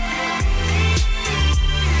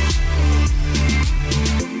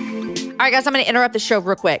 All right, guys, I'm going to interrupt the show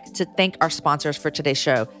real quick to thank our sponsors for today's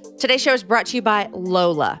show. Today's show is brought to you by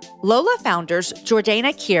Lola. Lola founders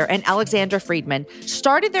Jordana Keir and Alexandra Friedman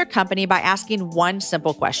started their company by asking one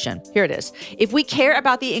simple question. Here it is. If we care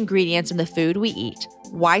about the ingredients in the food we eat,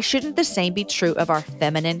 why shouldn't the same be true of our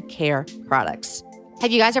feminine care products?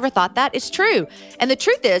 Have you guys ever thought that? It's true. And the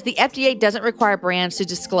truth is, the FDA doesn't require brands to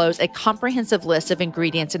disclose a comprehensive list of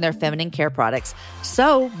ingredients in their feminine care products,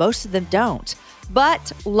 so most of them don't.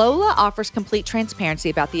 But Lola offers complete transparency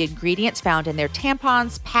about the ingredients found in their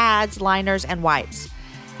tampons, pads, liners, and wipes.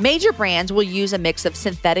 Major brands will use a mix of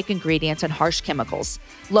synthetic ingredients and harsh chemicals.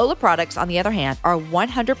 Lola products, on the other hand, are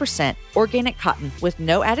 100% organic cotton with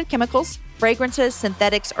no added chemicals, fragrances,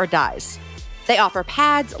 synthetics, or dyes. They offer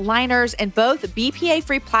pads, liners, and both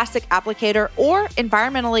BPA-free plastic applicator or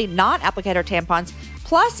environmentally non-applicator tampons,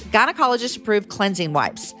 plus gynecologist-approved cleansing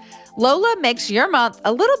wipes. Lola makes your month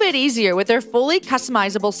a little bit easier with their fully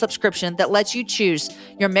customizable subscription that lets you choose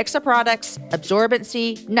your mix of products,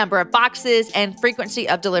 absorbency, number of boxes, and frequency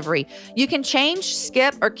of delivery. You can change,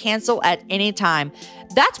 skip, or cancel at any time.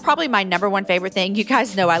 That's probably my number one favorite thing. You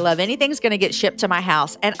guys know I love anything's going to get shipped to my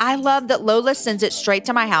house. And I love that Lola sends it straight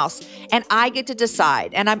to my house and I get to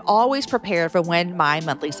decide. And I'm always prepared for when my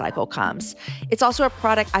monthly cycle comes. It's also a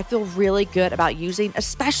product I feel really good about using,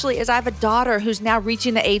 especially as I have a daughter who's now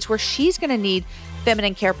reaching the age where she's going to need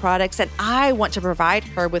feminine care products. And I want to provide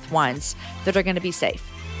her with ones that are going to be safe.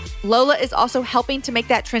 Lola is also helping to make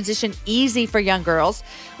that transition easy for young girls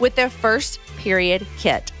with their first period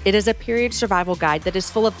kit. It is a period survival guide that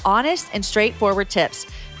is full of honest and straightforward tips,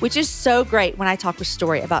 which is so great when I talk with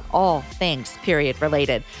Story about all things period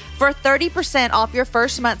related. For 30% off your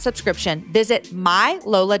first month subscription, visit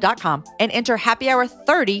mylola.com and enter Happy Hour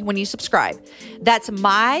 30 when you subscribe. That's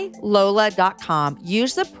mylola.com.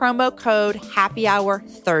 Use the promo code Happy Hour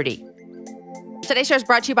 30. Today's show is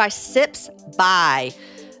brought to you by Sips By.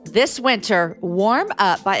 This winter, warm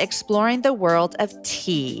up by exploring the world of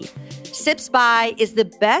tea. Sips By is the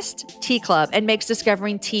best tea club and makes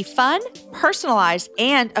discovering tea fun, personalized,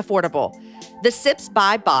 and affordable. The Sips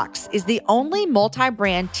By box is the only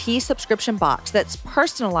multi-brand tea subscription box that's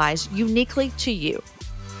personalized uniquely to you.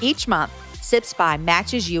 Each month, Sips By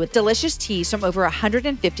matches you with delicious teas from over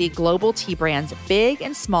 150 global tea brands, big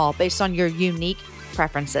and small, based on your unique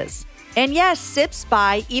preferences. And yes, Sips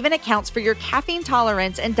By even accounts for your caffeine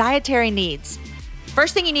tolerance and dietary needs.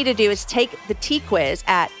 First thing you need to do is take the tea quiz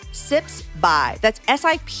at Sips By, that's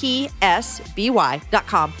SIPSBY.com,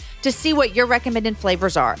 to see what your recommended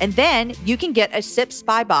flavors are. And then you can get a Sips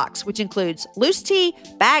By box, which includes loose tea,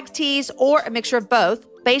 bagged teas, or a mixture of both,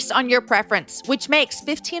 based on your preference, which makes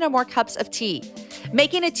 15 or more cups of tea.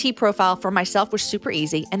 Making a tea profile for myself was super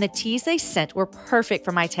easy, and the teas they sent were perfect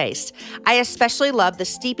for my taste. I especially love the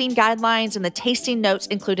steeping guidelines and the tasting notes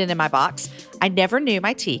included in my box. I never knew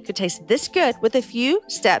my tea could taste this good with a few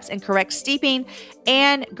steps in correct steeping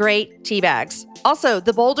and great tea bags. Also,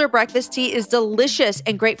 the Boulder breakfast tea is delicious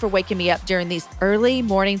and great for waking me up during these early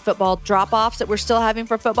morning football drop-offs that we're still having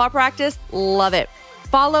for football practice. Love it.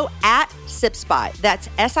 Follow at Sips By, that's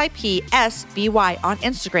SIPSBY on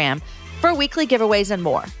Instagram, for weekly giveaways and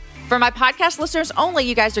more. For my podcast listeners only,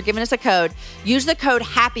 you guys are giving us a code. Use the code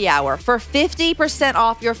Happy Hour for 50%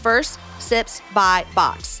 off your first Sips By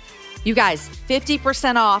box. You guys,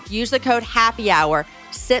 50% off. Use the code Happy Hour,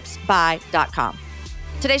 sipsby.com.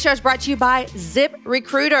 Today's show is brought to you by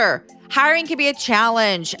ZipRecruiter. Hiring can be a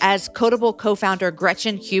challenge, as Codable co-founder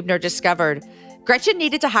Gretchen Hubner discovered. Gretchen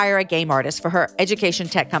needed to hire a game artist for her education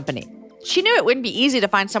tech company. She knew it wouldn't be easy to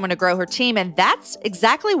find someone to grow her team, and that's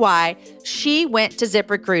exactly why she went to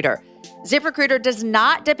ZipRecruiter. ZipRecruiter does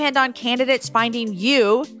not depend on candidates finding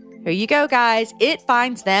you. Here you go, guys. It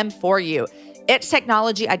finds them for you. Its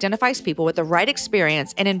technology identifies people with the right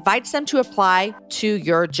experience and invites them to apply to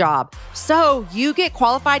your job. So you get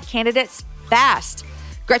qualified candidates fast.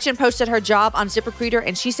 Gretchen posted her job on ZipRecruiter,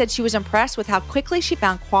 and she said she was impressed with how quickly she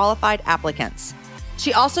found qualified applicants.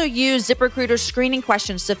 She also used ZipRecruiter's screening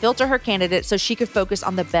questions to filter her candidates so she could focus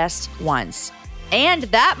on the best ones. And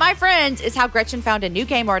that, my friends, is how Gretchen found a new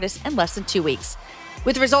game artist in less than 2 weeks.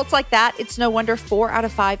 With results like that, it's no wonder 4 out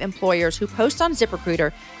of 5 employers who post on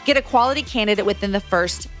ZipRecruiter get a quality candidate within the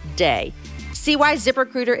first day. See why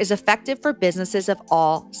ZipRecruiter is effective for businesses of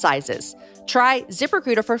all sizes. Try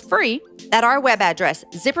ZipRecruiter for free at our web address,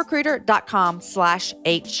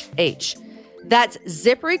 ziprecruiter.com/HH. That's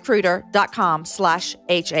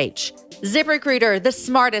ziprecruiter.com/HH. ZipRecruiter, the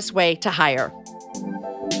smartest way to hire.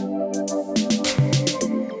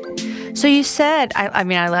 So you said, I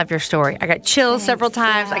mean, I love your story. I got chills several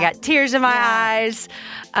times. Yeah. I got tears in my eyes.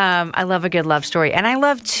 I love a good love story. And I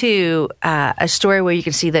love, too, a story where you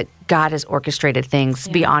can see that God has orchestrated things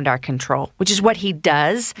beyond our control, which is what he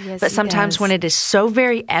does. Yes, but sometimes when it is so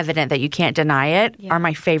very evident that you can't deny it are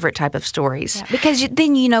my favorite type of stories. Yeah. Because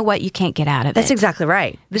then you know what you can't get out of it. That's exactly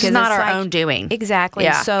right. This is not our own doing. Exactly.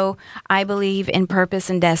 Yeah. So I believe in purpose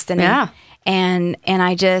and destiny. Yeah. And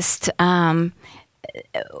I just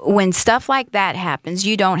when stuff like that happens,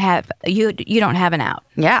 you don't have an out.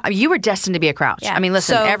 Yeah, you were destined to be a Crouch. Yeah. I mean,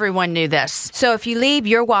 listen, everyone knew this. So if you leave,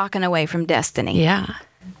 you're walking away from destiny. Yeah.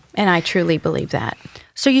 And I truly believe that.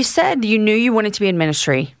 So you said you knew you wanted to be in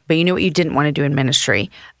ministry, but you knew what you didn't want to do in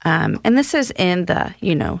ministry. And this is in the,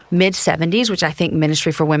 mid-'70s, which I think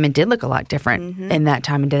ministry for women did look a lot different in that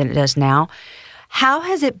time than it does now. How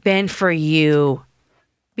has it been for you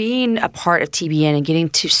being a part of TBN and getting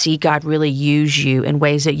to see God really use you in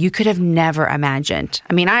ways that you could have never imagined?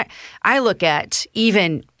 I mean, I look at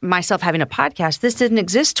even myself having a podcast. This didn't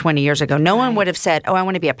exist 20 years ago. No one would have said, I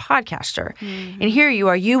want to be a podcaster. And here you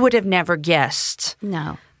are. You would have never guessed.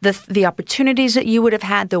 No. The opportunities that you would have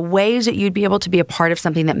had, the ways that you'd be able to be a part of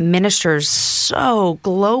something that ministers so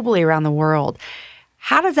globally around the world.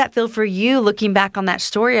 How does that feel for you looking back on that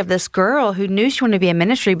story of this girl who knew she wanted to be in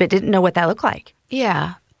ministry but didn't know what that looked like?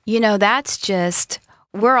 Yeah. That's just,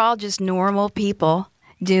 we're all just normal people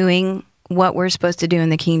doing what we're supposed to do in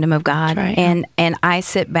the kingdom of God. Right. And I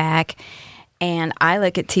sit back and I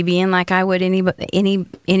look at TBN like I would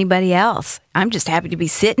anybody else. I'm just happy to be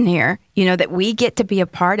sitting here, that we get to be a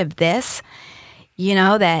part of this,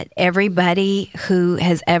 that everybody who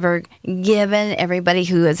has ever given, everybody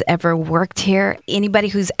who has ever worked here, anybody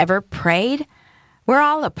who's ever prayed, we're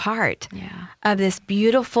all a part of this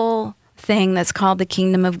beautiful thing that's called the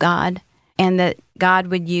kingdom of God, and that God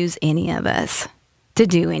would use any of us to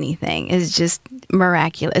do anything is just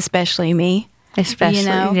miraculous, especially me. Especially,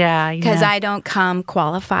 because I don't come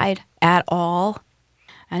qualified at all.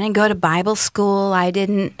 I didn't go to Bible school. I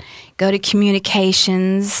didn't go to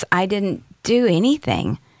communications. I didn't do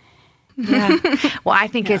anything. Yeah. Well, I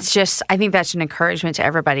think I think that's an encouragement to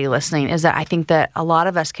everybody listening, is that I think that a lot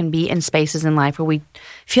of us can be in spaces in life where we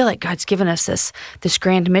feel like God's given us this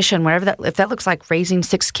grand mission, whatever if that looks like raising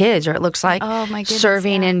 6 kids, or it looks like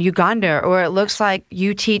serving in Uganda, or it looks like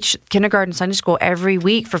you teach kindergarten, Sunday school every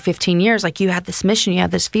week for 15 years. Like, you have this mission, you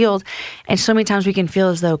have this field. And so many times we can feel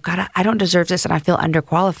as though, God, I don't deserve this and I feel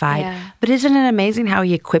underqualified. Yeah. But isn't it amazing how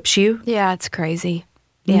he equips you? Yeah, it's crazy.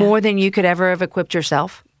 More than you could ever have equipped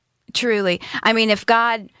yourself? Truly. I mean, if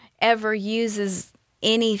God ever uses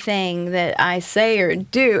anything that I say or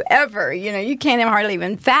do ever, you can't hardly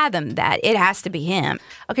even fathom that. It has to be him.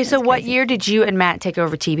 Okay, so what year did you and Matt take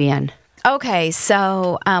over TBN? Okay,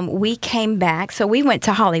 so we came back. So we went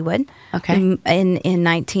to Hollywood. Okay. In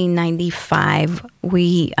 1995.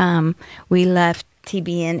 We left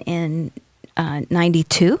TBN in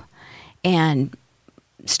 92 and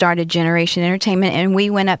started Generation Entertainment, and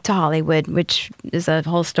we went up to Hollywood, which is a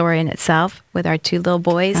whole story in itself, with our 2 little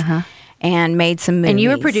boys, and made some movies. And you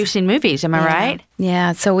were producing movies, am I right?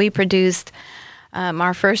 Yeah, so we produced,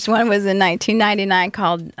 our first one was in 1999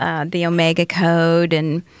 called The Omega Code,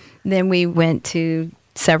 and then we went to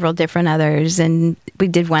several different others, and we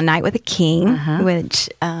did One Night with a King,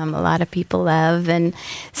 which a lot of people love, and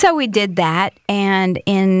so we did that, and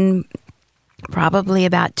in probably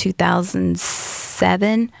about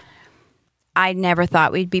 2007, I never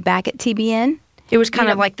thought we'd be back at TBN. It was kind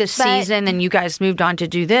of like this season, and you guys moved on to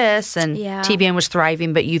do this, and TBN was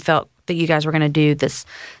thriving, but you felt that you guys were going to do this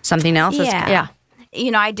something else. Yeah.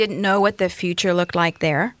 I didn't know what the future looked like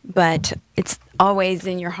there, but it's always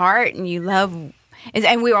in your heart, and you love,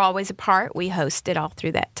 and we were always apart. We hosted all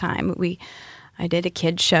through that time. I did a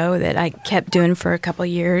kids show that I kept doing for a couple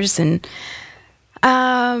years, and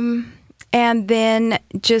then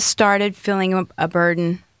just started feeling a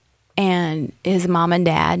burden, and his mom and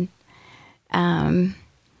dad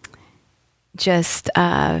just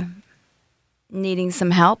needing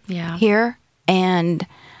some help here. And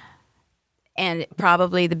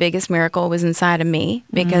probably the biggest miracle was inside of me,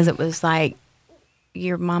 because it was like,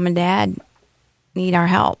 your mom and dad need our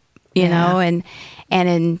help, you know? And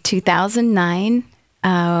in 2009,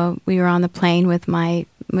 we were on the plane with my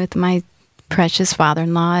precious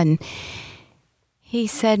father-in-law, and he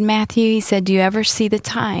said, Matthew, do you ever see the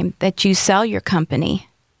time that you sell your company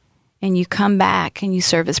and you come back and you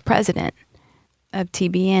serve as president of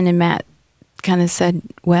TBN? And Matt kind of said,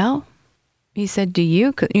 well, he said, do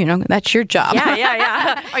you? That's your job.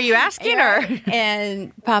 Yeah. Are you asking her?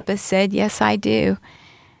 And Papa said, yes, I do.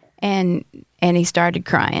 And he started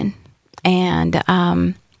crying. And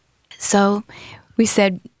so we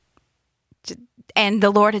said, And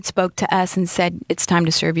the Lord had spoke to us and said, it's time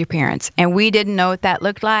to serve your parents. And we didn't know what that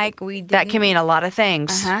looked like. That can mean a lot of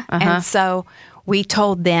things. And so we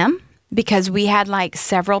told them, because we had like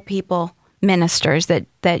several people, ministers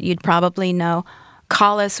that you'd probably know,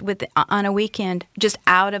 call us on a weekend, just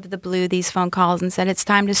out of the blue, these phone calls, and said, it's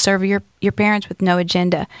time to serve your parents with no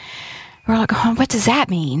agenda. We're like, oh, what does that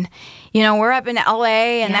mean? We're up in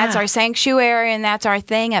LA, and that's our sanctuary, and that's our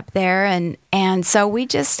thing up there. And so we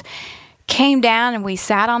just came down and we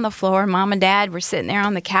sat on the floor. Mom and Dad were sitting there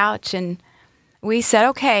on the couch, and we said,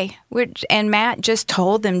 okay. And Matt just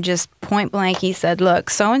told them, just point blank, he said, look,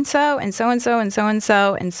 so-and-so and so-and-so and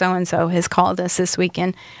so-and-so and so-and-so has called us this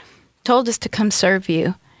weekend, told us to come serve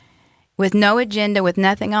you with no agenda, with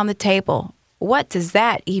nothing on the table. What does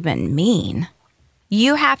that even mean?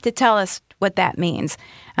 You have to tell us what that means.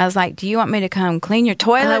 I was like, do you want me to come clean your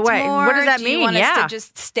toilets more? What does that mean? mean? Do you want us to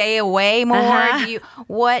just stay away more?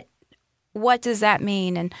 What does that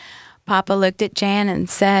mean? And Papa looked at Jan and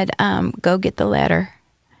said, go get the letter.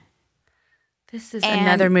 This is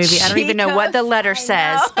another movie. I don't even know what the letter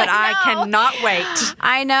says, but I cannot wait.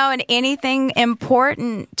 I know, and anything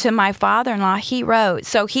important to my father-in-law, he wrote.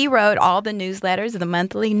 So he wrote all the newsletters, the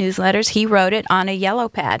monthly newsletters. He wrote it on a yellow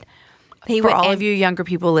pad. For all of you younger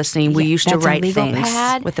people listening, we used to write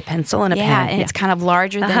things with a pencil and a pen. Yeah, and it's kind of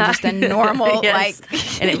larger than just a normal,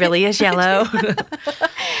 and it really is yellow.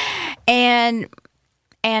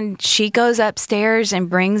 And she goes upstairs and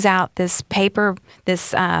brings out this paper,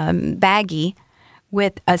 this baggie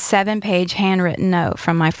with a 7-page handwritten note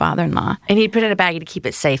from my father-in-law. And he'd put it in a baggie to keep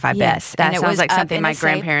it safe, I bet. Yes. That sounds like something my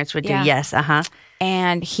grandparents would do. Yes,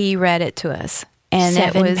 And he read it to us. And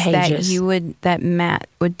 7 it was pages. that Matt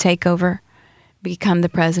would take over, become the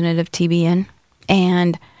president of TBN.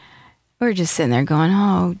 And we're just sitting there going,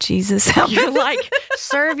 oh, Jesus, help. You're like,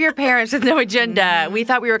 serve your parents with no agenda. We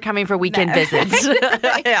thought we were coming for weekend visits.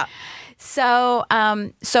 Yeah. So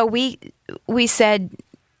we said,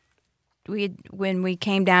 when we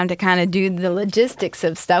came down to kind of do the logistics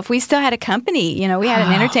of stuff, we still had a company. We had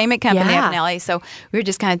an entertainment company up in LA. So we were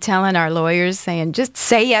just kind of telling our lawyers, saying, just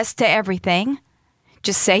say yes to everything.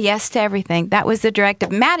 Just say yes to everything. That was the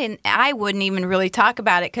directive. Matt and I wouldn't even really talk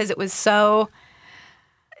about it because it was so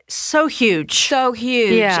huge. So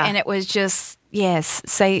huge. Yeah. And it was just, just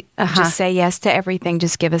say yes to everything.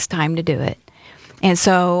 Just give us time to do it. And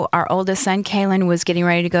so our oldest son, Kalen, was getting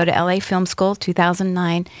ready to go to LA Film School,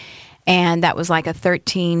 2009. And that was like a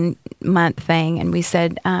 13-month thing. And we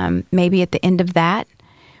said, maybe at the end of that,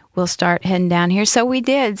 we'll start heading down here. So we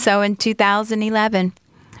did. So in 2011,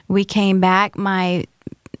 we came back. My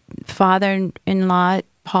father-in-law,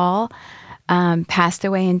 Paul, passed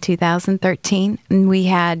away in 2013. And we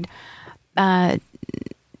had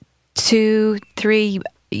 2-3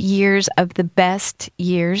 years of the best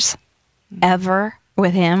years ever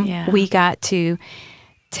with him. Yeah. We got to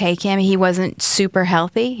take him. He wasn't super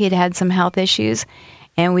healthy. He'd had some health issues.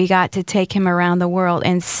 And we got to take him around the world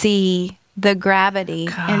and see the gravity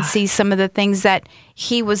and see some of the things that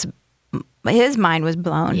his mind was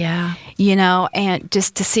blown. Yeah. And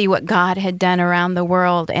just to see what God had done around the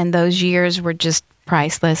world. And those years were just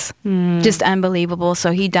priceless, just unbelievable.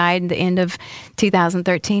 So he died at the end of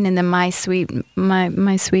 2013. And then my sweet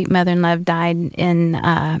mother-in-law died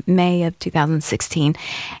in May of 2016.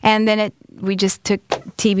 And then we just took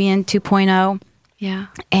TBN 2.0. Yeah.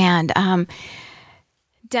 And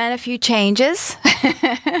done a few changes.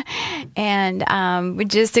 And we're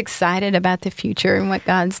just excited about the future and what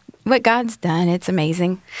God's done. It's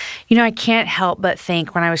amazing. I can't help but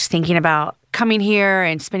think, when I was thinking about coming here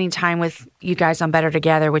and spending time with you guys on Better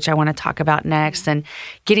Together, which I want to talk about next, and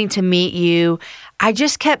getting to meet you, I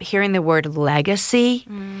just kept hearing the word legacy.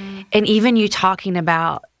 And even you talking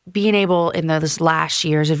about being able in those last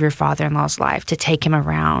years of your father-in-law's life to take him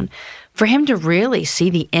around, for him to really see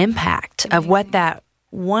the impact of what that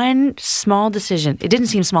one small decision, it didn't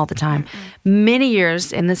seem small at the time, many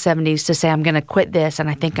years in the 70s, to say, I'm going to quit this and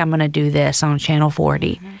I think I'm going to do this on Channel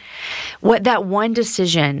 40. What that one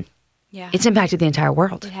decision, it's impacted the entire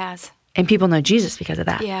world. It has. And people know Jesus because of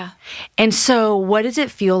that. Yeah. And so what does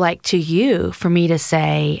it feel like to you for me to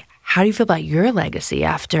say, how do you feel about your legacy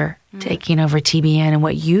after taking over TBN and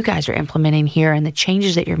what you guys are implementing here and the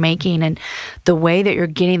changes that you're making and the way that you're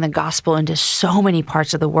getting the gospel into so many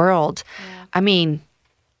parts of the world? Yeah. I mean,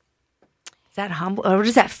 is that humble? Or what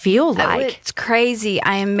does that feel like? It's crazy.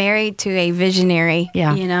 I am married to a visionary,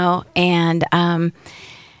 and,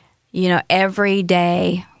 every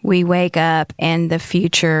day we wake up and the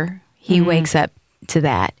future, he wakes up to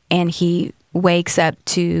that. And he wakes up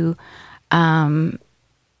to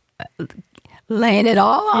laying it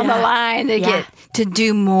all on the line to get to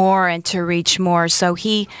do more and to reach more. So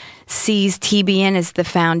he sees TBN as the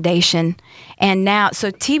foundation. And now,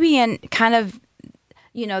 so TBN kind of,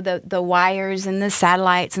 the wires and the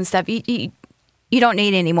satellites and stuff, you don't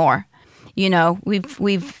need any more.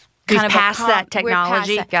 We've kind of passed that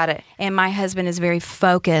technology. Got it. And my husband is very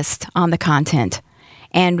focused on the content.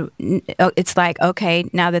 And it's like, okay,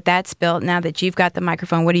 now that that's built, now that you've got the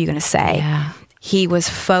microphone, what are you going to say? Yeah. He was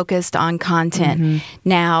focused on content.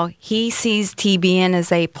 Now, he sees TBN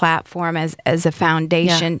as a platform, as a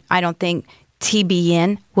foundation. Yeah. I don't think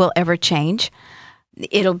TBN will ever change.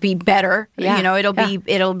 It'll be better. Yeah. It'll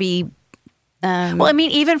be. Well, I mean,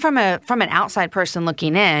 even from an outside person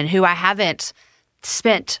looking in, who I haven't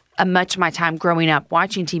spent much of my time growing up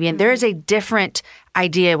watching TBN, there is a different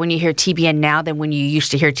idea when you hear TBN now than when you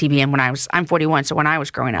used to hear TBN when I'm 41, so when I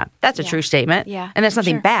was growing up. That's a true statement. Yeah. And that's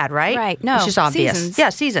nothing bad, right? Right. No. It's just obvious. Seasons. Yeah,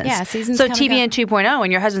 seasons. Yeah, seasons. So TBN 2.0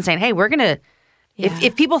 and your husband saying, hey, we're going to,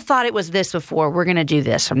 if people thought it was this before, we're going to do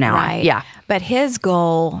this from now on. Yeah. But his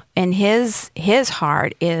goal and his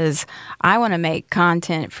heart is, I want to make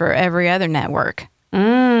content for every other network.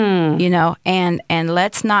 And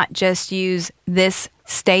let's not just use this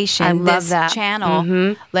station, this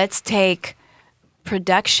channel. Let's take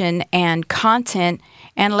production and content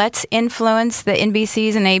and let's influence the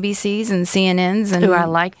NBCs and ABCs and CNNs. And I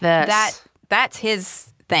like this. That's his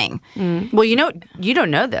thing. Well, you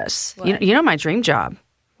don't know this. You know my dream job.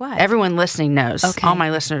 What? Everyone listening knows. Okay. All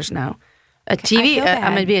my listeners know. I'm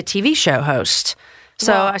going to be a TV show host.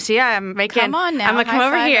 So I'm making. Come on now. I'm going to come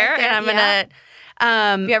over here and I'm going to.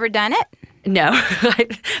 Have you ever done it? No,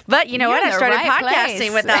 but you know what? I started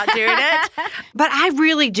podcasting without doing it. But I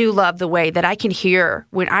really do love the way that I can hear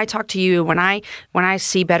when I talk to you, when I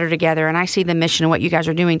see Better Together and I see the mission and what you guys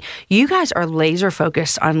are doing. You guys are laser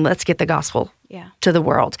focused on let's get the gospel to the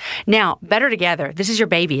world. Now, Better Together, this is your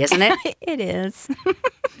baby, isn't it? It is.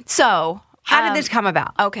 So, how did this come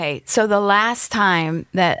about? Okay, so the last time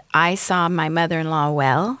that I saw my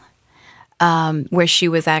mother-in-law where she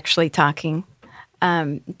was actually talking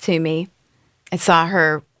to me, I saw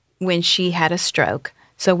her when she had a stroke.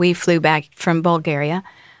 So we flew back from Bulgaria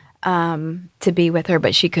to be with her,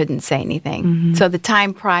 but she couldn't say anything. So the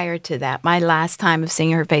time prior to that, my last time of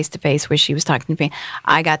seeing her face-to-face where she was talking to me,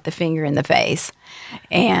 I got the finger in the face.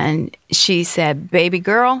 And she said, baby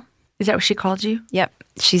girl. Is that what she called you? Yep.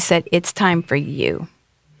 She said, it's time for you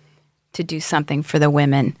to do something for the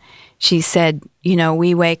women. She said,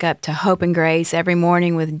 we wake up to Hope and Grace every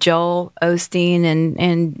morning with Joel Osteen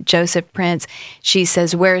and Joseph Prince. She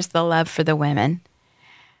says, where's the love for the women?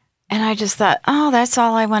 And I just thought, oh, that's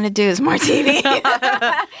all I want to do is more TV.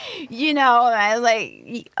 I was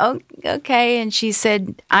like, oh, okay. And she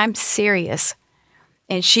said, I'm serious.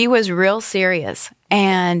 And she was real serious.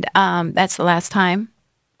 And that's the last time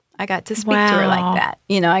I got to speak to her like that.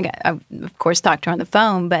 I of course, talked to her on the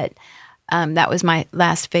phone, but that was my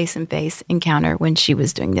last face-to-face encounter when she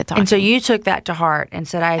was doing the talking. And so you took that to heart and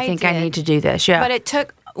said, I think I need to do this. Yeah. But it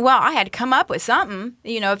took, I had to come up with something.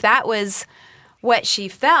 If that was what she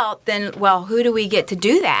felt, then, who do we get to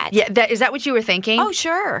do that? Yeah. Is that what you were thinking? Oh,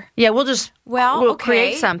 sure. Yeah, we'll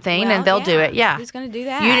create something and they'll do it. Yeah. Who's going to do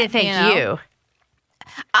that? You didn't think you.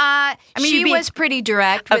 She was pretty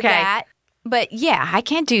direct with that. But, I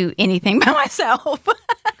can't do anything by myself.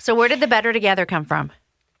 So where did the Better Together come from?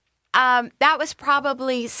 That was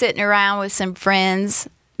probably sitting around with some friends.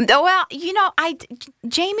 Well,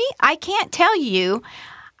 Jamie, I can't tell you.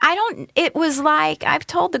 It was like, I've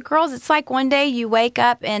told the girls, it's like one day you wake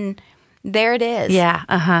up and there it is. Yeah,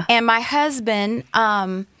 uh-huh. And my husband,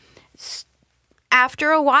 after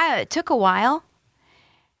a while, it took a while,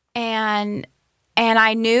 and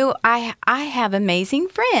I knew I have amazing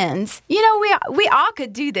friends. We all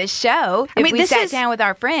could do this show if we sat down with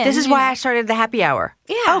our friends. This is why I started the happy hour.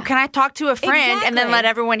 Yeah. Oh, can I talk to a friend and then let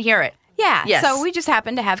everyone hear it? Yeah. Yes. So we just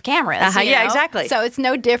happen to have cameras. Yeah, exactly. So it's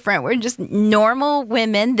no different. We're just normal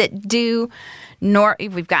women that do.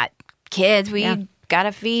 We've got kids. We got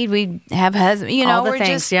to feed. We have husbands. All the we're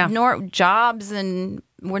things, just jobs, and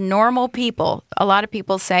we're normal people. A lot of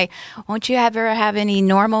people say, "Won't you ever have any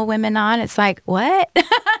normal women on?" It's like, what?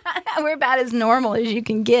 We're about as normal as you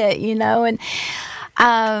can get,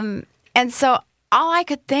 and so all I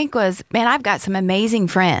could think was, man, I've got some amazing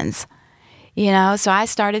friends. So I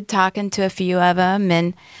started talking to a few of them,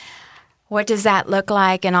 and what does that look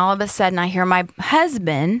like? And all of a sudden, I hear my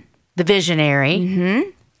husband, the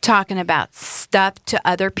visionary, talking about stuff to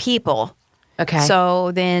other people. Okay.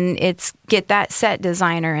 So then it's get that set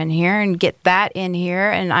designer in here and get that in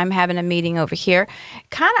here, and I'm having a meeting over here.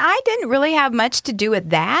 I didn't really have much to do with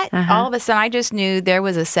that. All of a sudden, I just knew there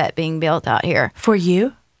was a set being built out here. For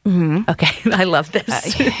you? Mm-hmm. Okay. I love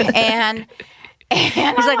this. And he's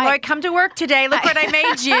like, Laurie, come to work today. Look what I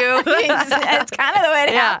made you. It's kind of the way it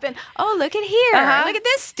happened. Oh, look at here. Look at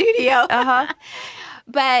this studio.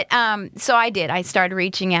 But so I did. I started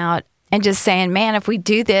reaching out and just saying, man, if we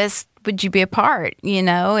do this, would you be a part?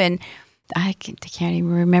 And I can't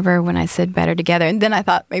even remember when I said better together. And then I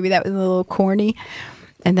thought maybe that was a little corny.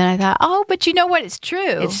 And then I thought, oh, but you know what? It's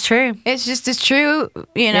true. It's true. It's just as true,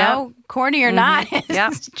 corny or not.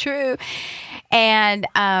 It's true. And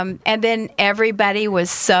then everybody was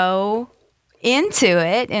so into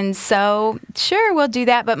it. And so, sure, we'll do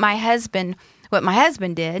that. But what my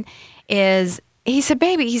husband did is he said,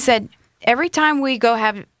 baby, every time we go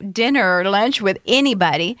have dinner or lunch with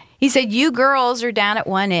anybody, he said, you girls are down at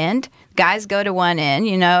one end, guys go to one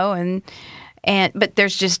end, but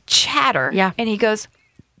there's just chatter. Yeah. And he goes,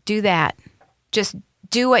 do that. Just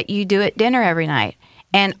do what you do at dinner every night,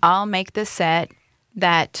 and I'll make the set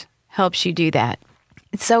that helps you do that.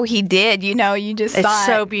 So he did, you just saw it. It's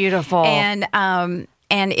so beautiful. And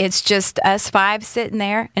it's just us five sitting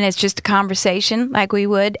there, and it's just a conversation like we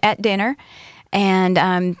would at dinner.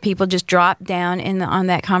 And people just dropped down on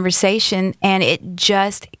that conversation, and it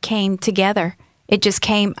just came together. It just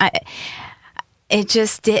came. It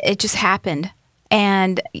just happened,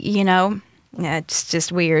 and it's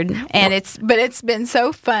just weird. And it's been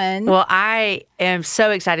so fun. Well, I am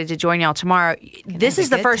so excited to join y'all tomorrow. This is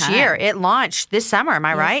the first year. It launched this summer. Am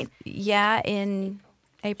I right? Yeah, in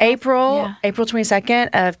April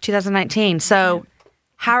 22nd of 2019. So. Yeah.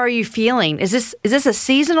 How are you feeling? Is this a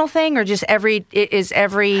seasonal thing or just every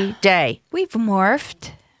day? We've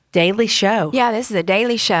morphed. Daily show. Yeah, this is a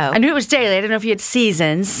daily show. I knew it was daily. I didn't know if you had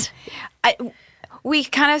seasons. We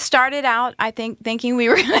kind of started out, I think, thinking we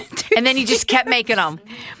were going to do and then you just kept making them.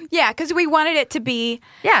 Yeah, because we wanted it to be,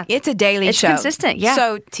 it's a daily show. It's consistent, yeah.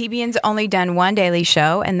 So TBN's only done one daily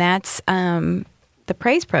show, and that's the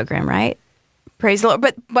Praise program, right? Praise the Lord.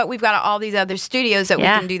 But we've got all these other studios that we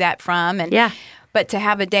can do that from. And But to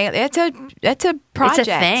have a daily, it's a project. It's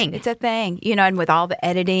a thing. It's a thing, and with all the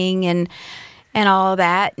editing and all of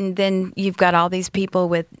that, and then you've got all these people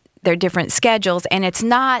with their different schedules, and it's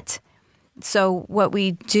not. So what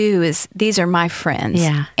we do is these are my friends,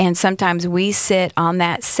 and sometimes we sit on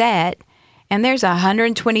that set, and there's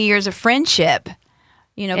 120 years of friendship,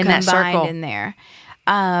 combined in there,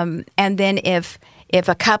 and then if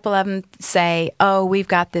a couple of them say, "Oh, we've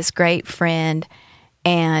got this great friend."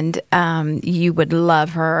 And you would love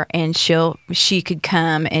her, and she could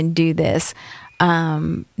come and do this.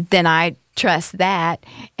 Then I trust that,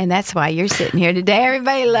 and that's why you're sitting here today.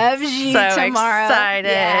 Everybody loves you so tomorrow. Excited!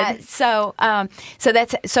 Yeah.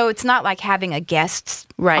 So it's not like having a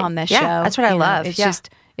guest on the show. That's what I love.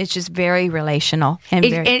 It's just very relational,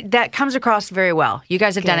 and that comes across very well. You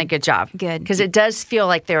guys have done a good job. Good, because it does feel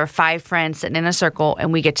like there are five friends sitting in a circle,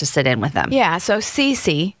 and we get to sit in with them. Yeah. So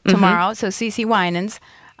Cece tomorrow. So Cece Winans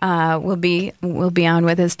will be on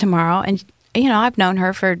with us tomorrow, and I've known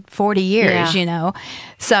her for 40 years.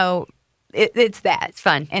 So. It's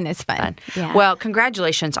fun. And it's fun. Yeah. Well,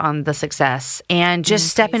 congratulations on the success and just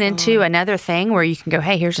stepping into another thing where you can go,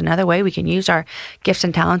 hey, here's another way we can use our gifts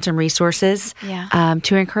and talents and resources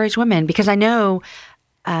to encourage women. Because I know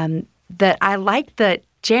that I like that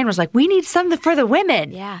Jan was like, we need something for the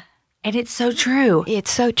women. Yeah. And it's so true. It's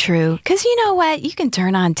so true. Because you know what? You can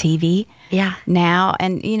turn on TV now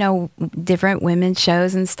and, different women's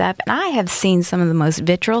shows and stuff. And I have seen some of the most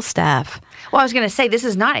vitriol stuff. Well, I was going to say, this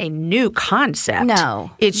is not a new concept. No.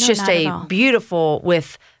 It's just a beautiful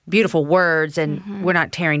with beautiful words, and we're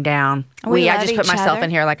not tearing down. I just put myself in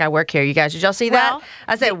here like I work here. You guys, did y'all see that?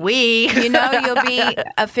 I said we. You'll be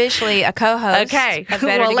officially a co-host of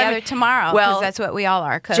Better Together tomorrow, because that's what we all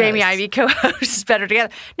are, co-hosts. Jamie Ivy, co-host, Better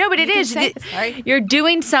Together. No, but it is. You're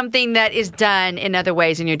doing something that is done in other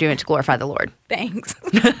ways, and you're doing it to glorify the Lord. Thanks.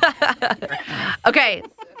 Okay,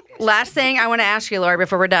 last thing I want to ask you, Laurie,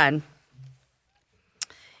 before we're done.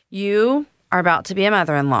 You are about to be a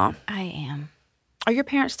mother-in-law. I am. Are your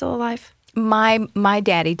parents still alive? My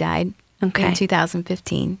daddy died in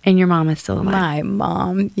 2015. And your mom is still alive? My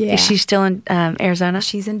mom, yeah. Is she still in Arizona?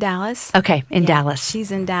 She's in Dallas. Okay, in Dallas.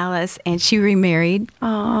 She's in Dallas, and she remarried.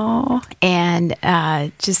 Oh. And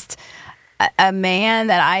just a man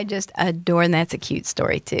that I just adore, and that's a cute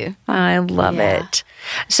story, too. I love it.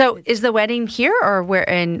 So is the wedding here, or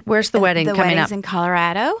where's the wedding coming up? The wedding's in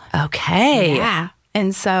Colorado. Okay. Yeah.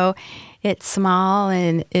 And so It's small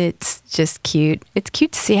and it's just cute. It's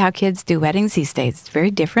cute to see how kids do weddings these days. It's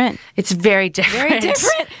very different. It's very different. Very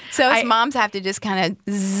different. So us moms have to just kind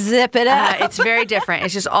of zip it up. It's very different.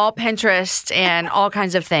 It's just all Pinterest and all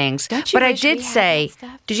kinds of things. Don't you but I wish did we had say, that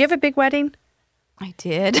stuff? did you have a big wedding? I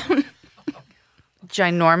did.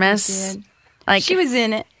 Ginormous. I did. Like She was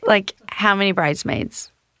in it. Like how many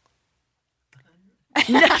bridesmaids?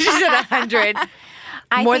 She said 100.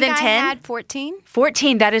 More than 10? I had 14.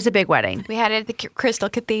 14. That is a big wedding. We had it at the Crystal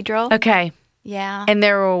Cathedral. Okay. Yeah. And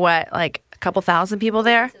there were what, like a couple thousand people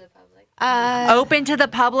there? Open to the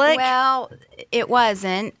public? Well, it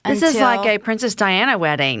wasn't. This is like a Princess Diana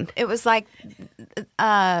wedding. It was like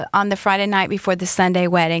on the Friday night before the Sunday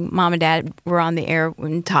wedding. Mom and Dad were on the air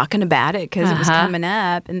and talking about it because it was coming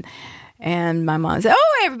up, and my mom said,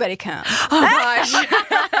 "Oh, everybody come!" Oh gosh!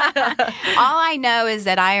 All I know is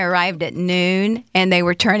that I arrived at noon, and they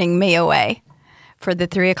were turning me away for the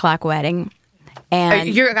 3:00 wedding.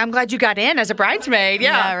 And I'm glad you got in as a bridesmaid.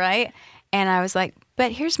 Yeah, right. And I was like,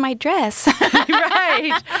 but here's my dress.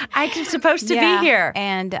 Right. I'm supposed to be here.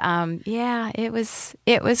 And it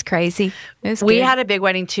was crazy. It was we good. had a big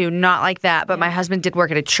wedding too, not like that, but my husband did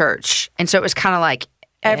work at a church. And so it was kind of like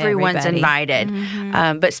everyone's invited.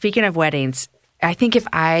 Mm-hmm. But speaking of weddings, I think if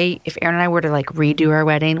Aaron and I were to like redo our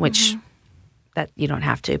wedding, which that you don't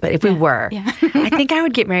have to, but if we were, I think I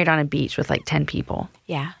would get married on a beach with like 10 people.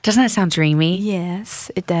 Yeah. Doesn't that sound dreamy? Yes,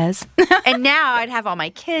 it does. And now I'd have all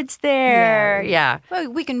my kids there. Yeah. Well,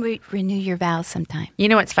 we can renew your vows sometime. You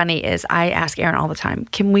know what's funny is I ask Aaron all the time,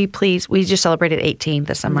 can we please, we just celebrated 18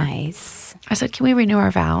 this summer. Nice. I said, can we renew our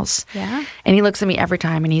vows? Yeah. And he looks at me every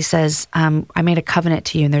time and he says, I made a covenant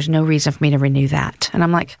to you and there's no reason for me to renew that. And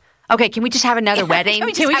I'm like, okay, can we just have another wedding?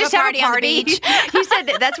 Can we just have a party on the beach? He said,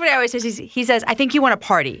 that's what he always says. He says, I think you want a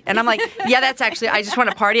party. And I'm like, yeah, that's actually, I just want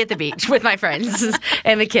a party at the beach with my friends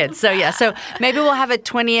and the kids. So yeah, so maybe we'll have a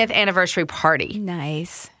 20th anniversary party.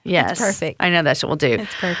 Nice. Yes. That's perfect. I know that's what we'll do.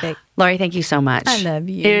 It's perfect. Laurie, thank you so much. I love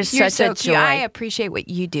you. It is You're such so a cute. joy. I appreciate what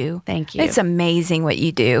you do. Thank you. It's amazing what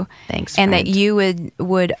you do. Thanks, And friend. that you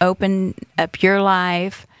would open up your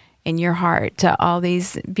life and your heart to all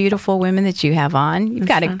these beautiful women that you have on. You've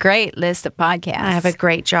got a great list of podcasts. I have a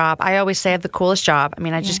great job. I always say I have the coolest job. I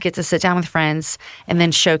mean, I just get to sit down with friends and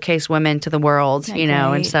then showcase women to the world,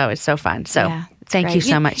 and so it's so fun. So thank you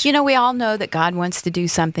so much. You know, we all know that God wants to do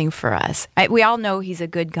something for us. We all know He's a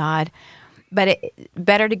good God, but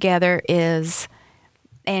Better Together is...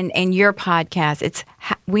 And your podcast,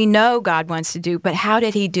 we know God wants to do, but how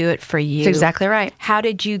did He do it for you? That's exactly right. How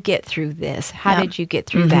did you get through this? How did you get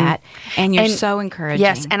through that? And you're so encouraging.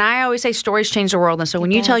 Yes, and I always say stories change the world. And so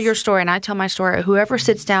when you tell your story and I tell my story, whoever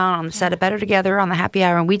sits down on the set of Better Together on the happy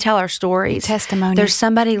hour and we tell our stories, testimony. There's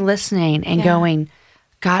somebody listening and going,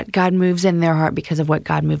 God moves in their heart because of what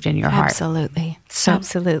God moved in your heart. Absolutely. So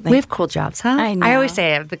absolutely. We have cool jobs, huh? I know. I always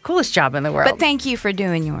say I have the coolest job in the world. But thank you for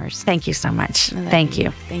doing yours. Thank you so much. Thank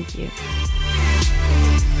you. Thank you.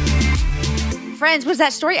 Friends, was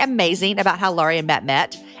that story amazing about how Laurie and Matt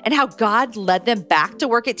met and how God led them back to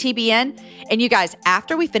work at TBN? And you guys,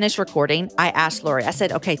 after we finished recording, I asked Laurie, I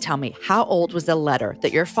said, okay, tell me, how old was the letter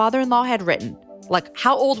that your father-in-law had written? Like,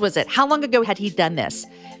 how old was it? How long ago had he done this?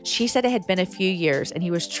 She said it had been a few years and he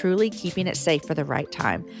was truly keeping it safe for the right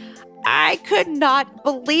time. I could not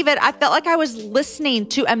believe it. I felt like I was listening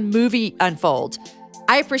to a movie unfold.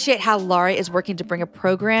 I appreciate how Laurie is working to bring a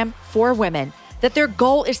program for women, that their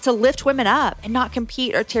goal is to lift women up and not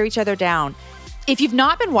compete or tear each other down. If you've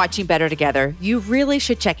not been watching Better Together, you really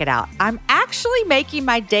should check it out. I'm actually making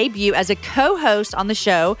my debut as a co-host on the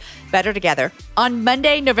show, Better Together, on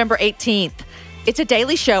Monday, November 18th. It's a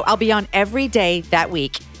daily show. I'll be on every day that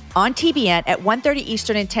week on TBN at 1:30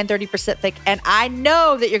 Eastern and 10:30 Pacific. And I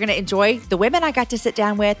know that you're going to enjoy the women I got to sit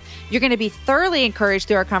down with. You're going to be thoroughly encouraged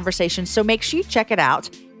through our conversation. So make sure you check it out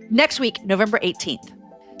next week, November 18th.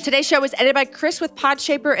 Today's show was edited by Chris with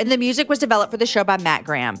Podshaper, and the music was developed for the show by Matt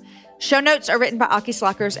Graham. Show notes are written by Aki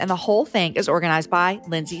Slockers, and the whole thing is organized by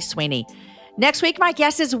Lindsay Sweeney. Next week, my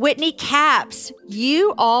guest is Whitney Capps.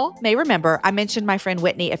 You all may remember I mentioned my friend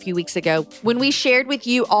Whitney a few weeks ago when we shared with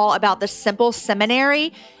you all about the Simple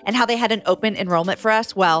Seminary and how they had an open enrollment for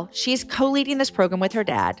us. Well, she's co-leading this program with her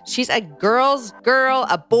dad. She's a girl's girl,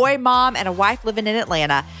 a boy mom, and a wife living in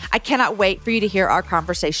Atlanta. I cannot wait for you to hear our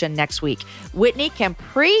conversation next week. Whitney can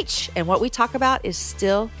preach, and what we talk about is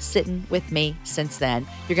still sitting with me since then.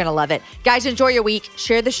 You're going to love it. Guys, enjoy your week.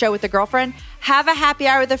 Share the show with a girlfriend. Have a happy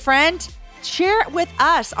hour with a friend. Share it with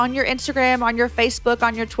us on your Instagram, on your Facebook,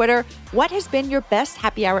 on your Twitter. What has been your best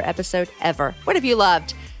happy hour episode ever? What have you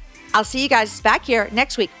loved? I'll see you guys back here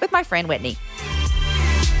next week with my friend Whitney.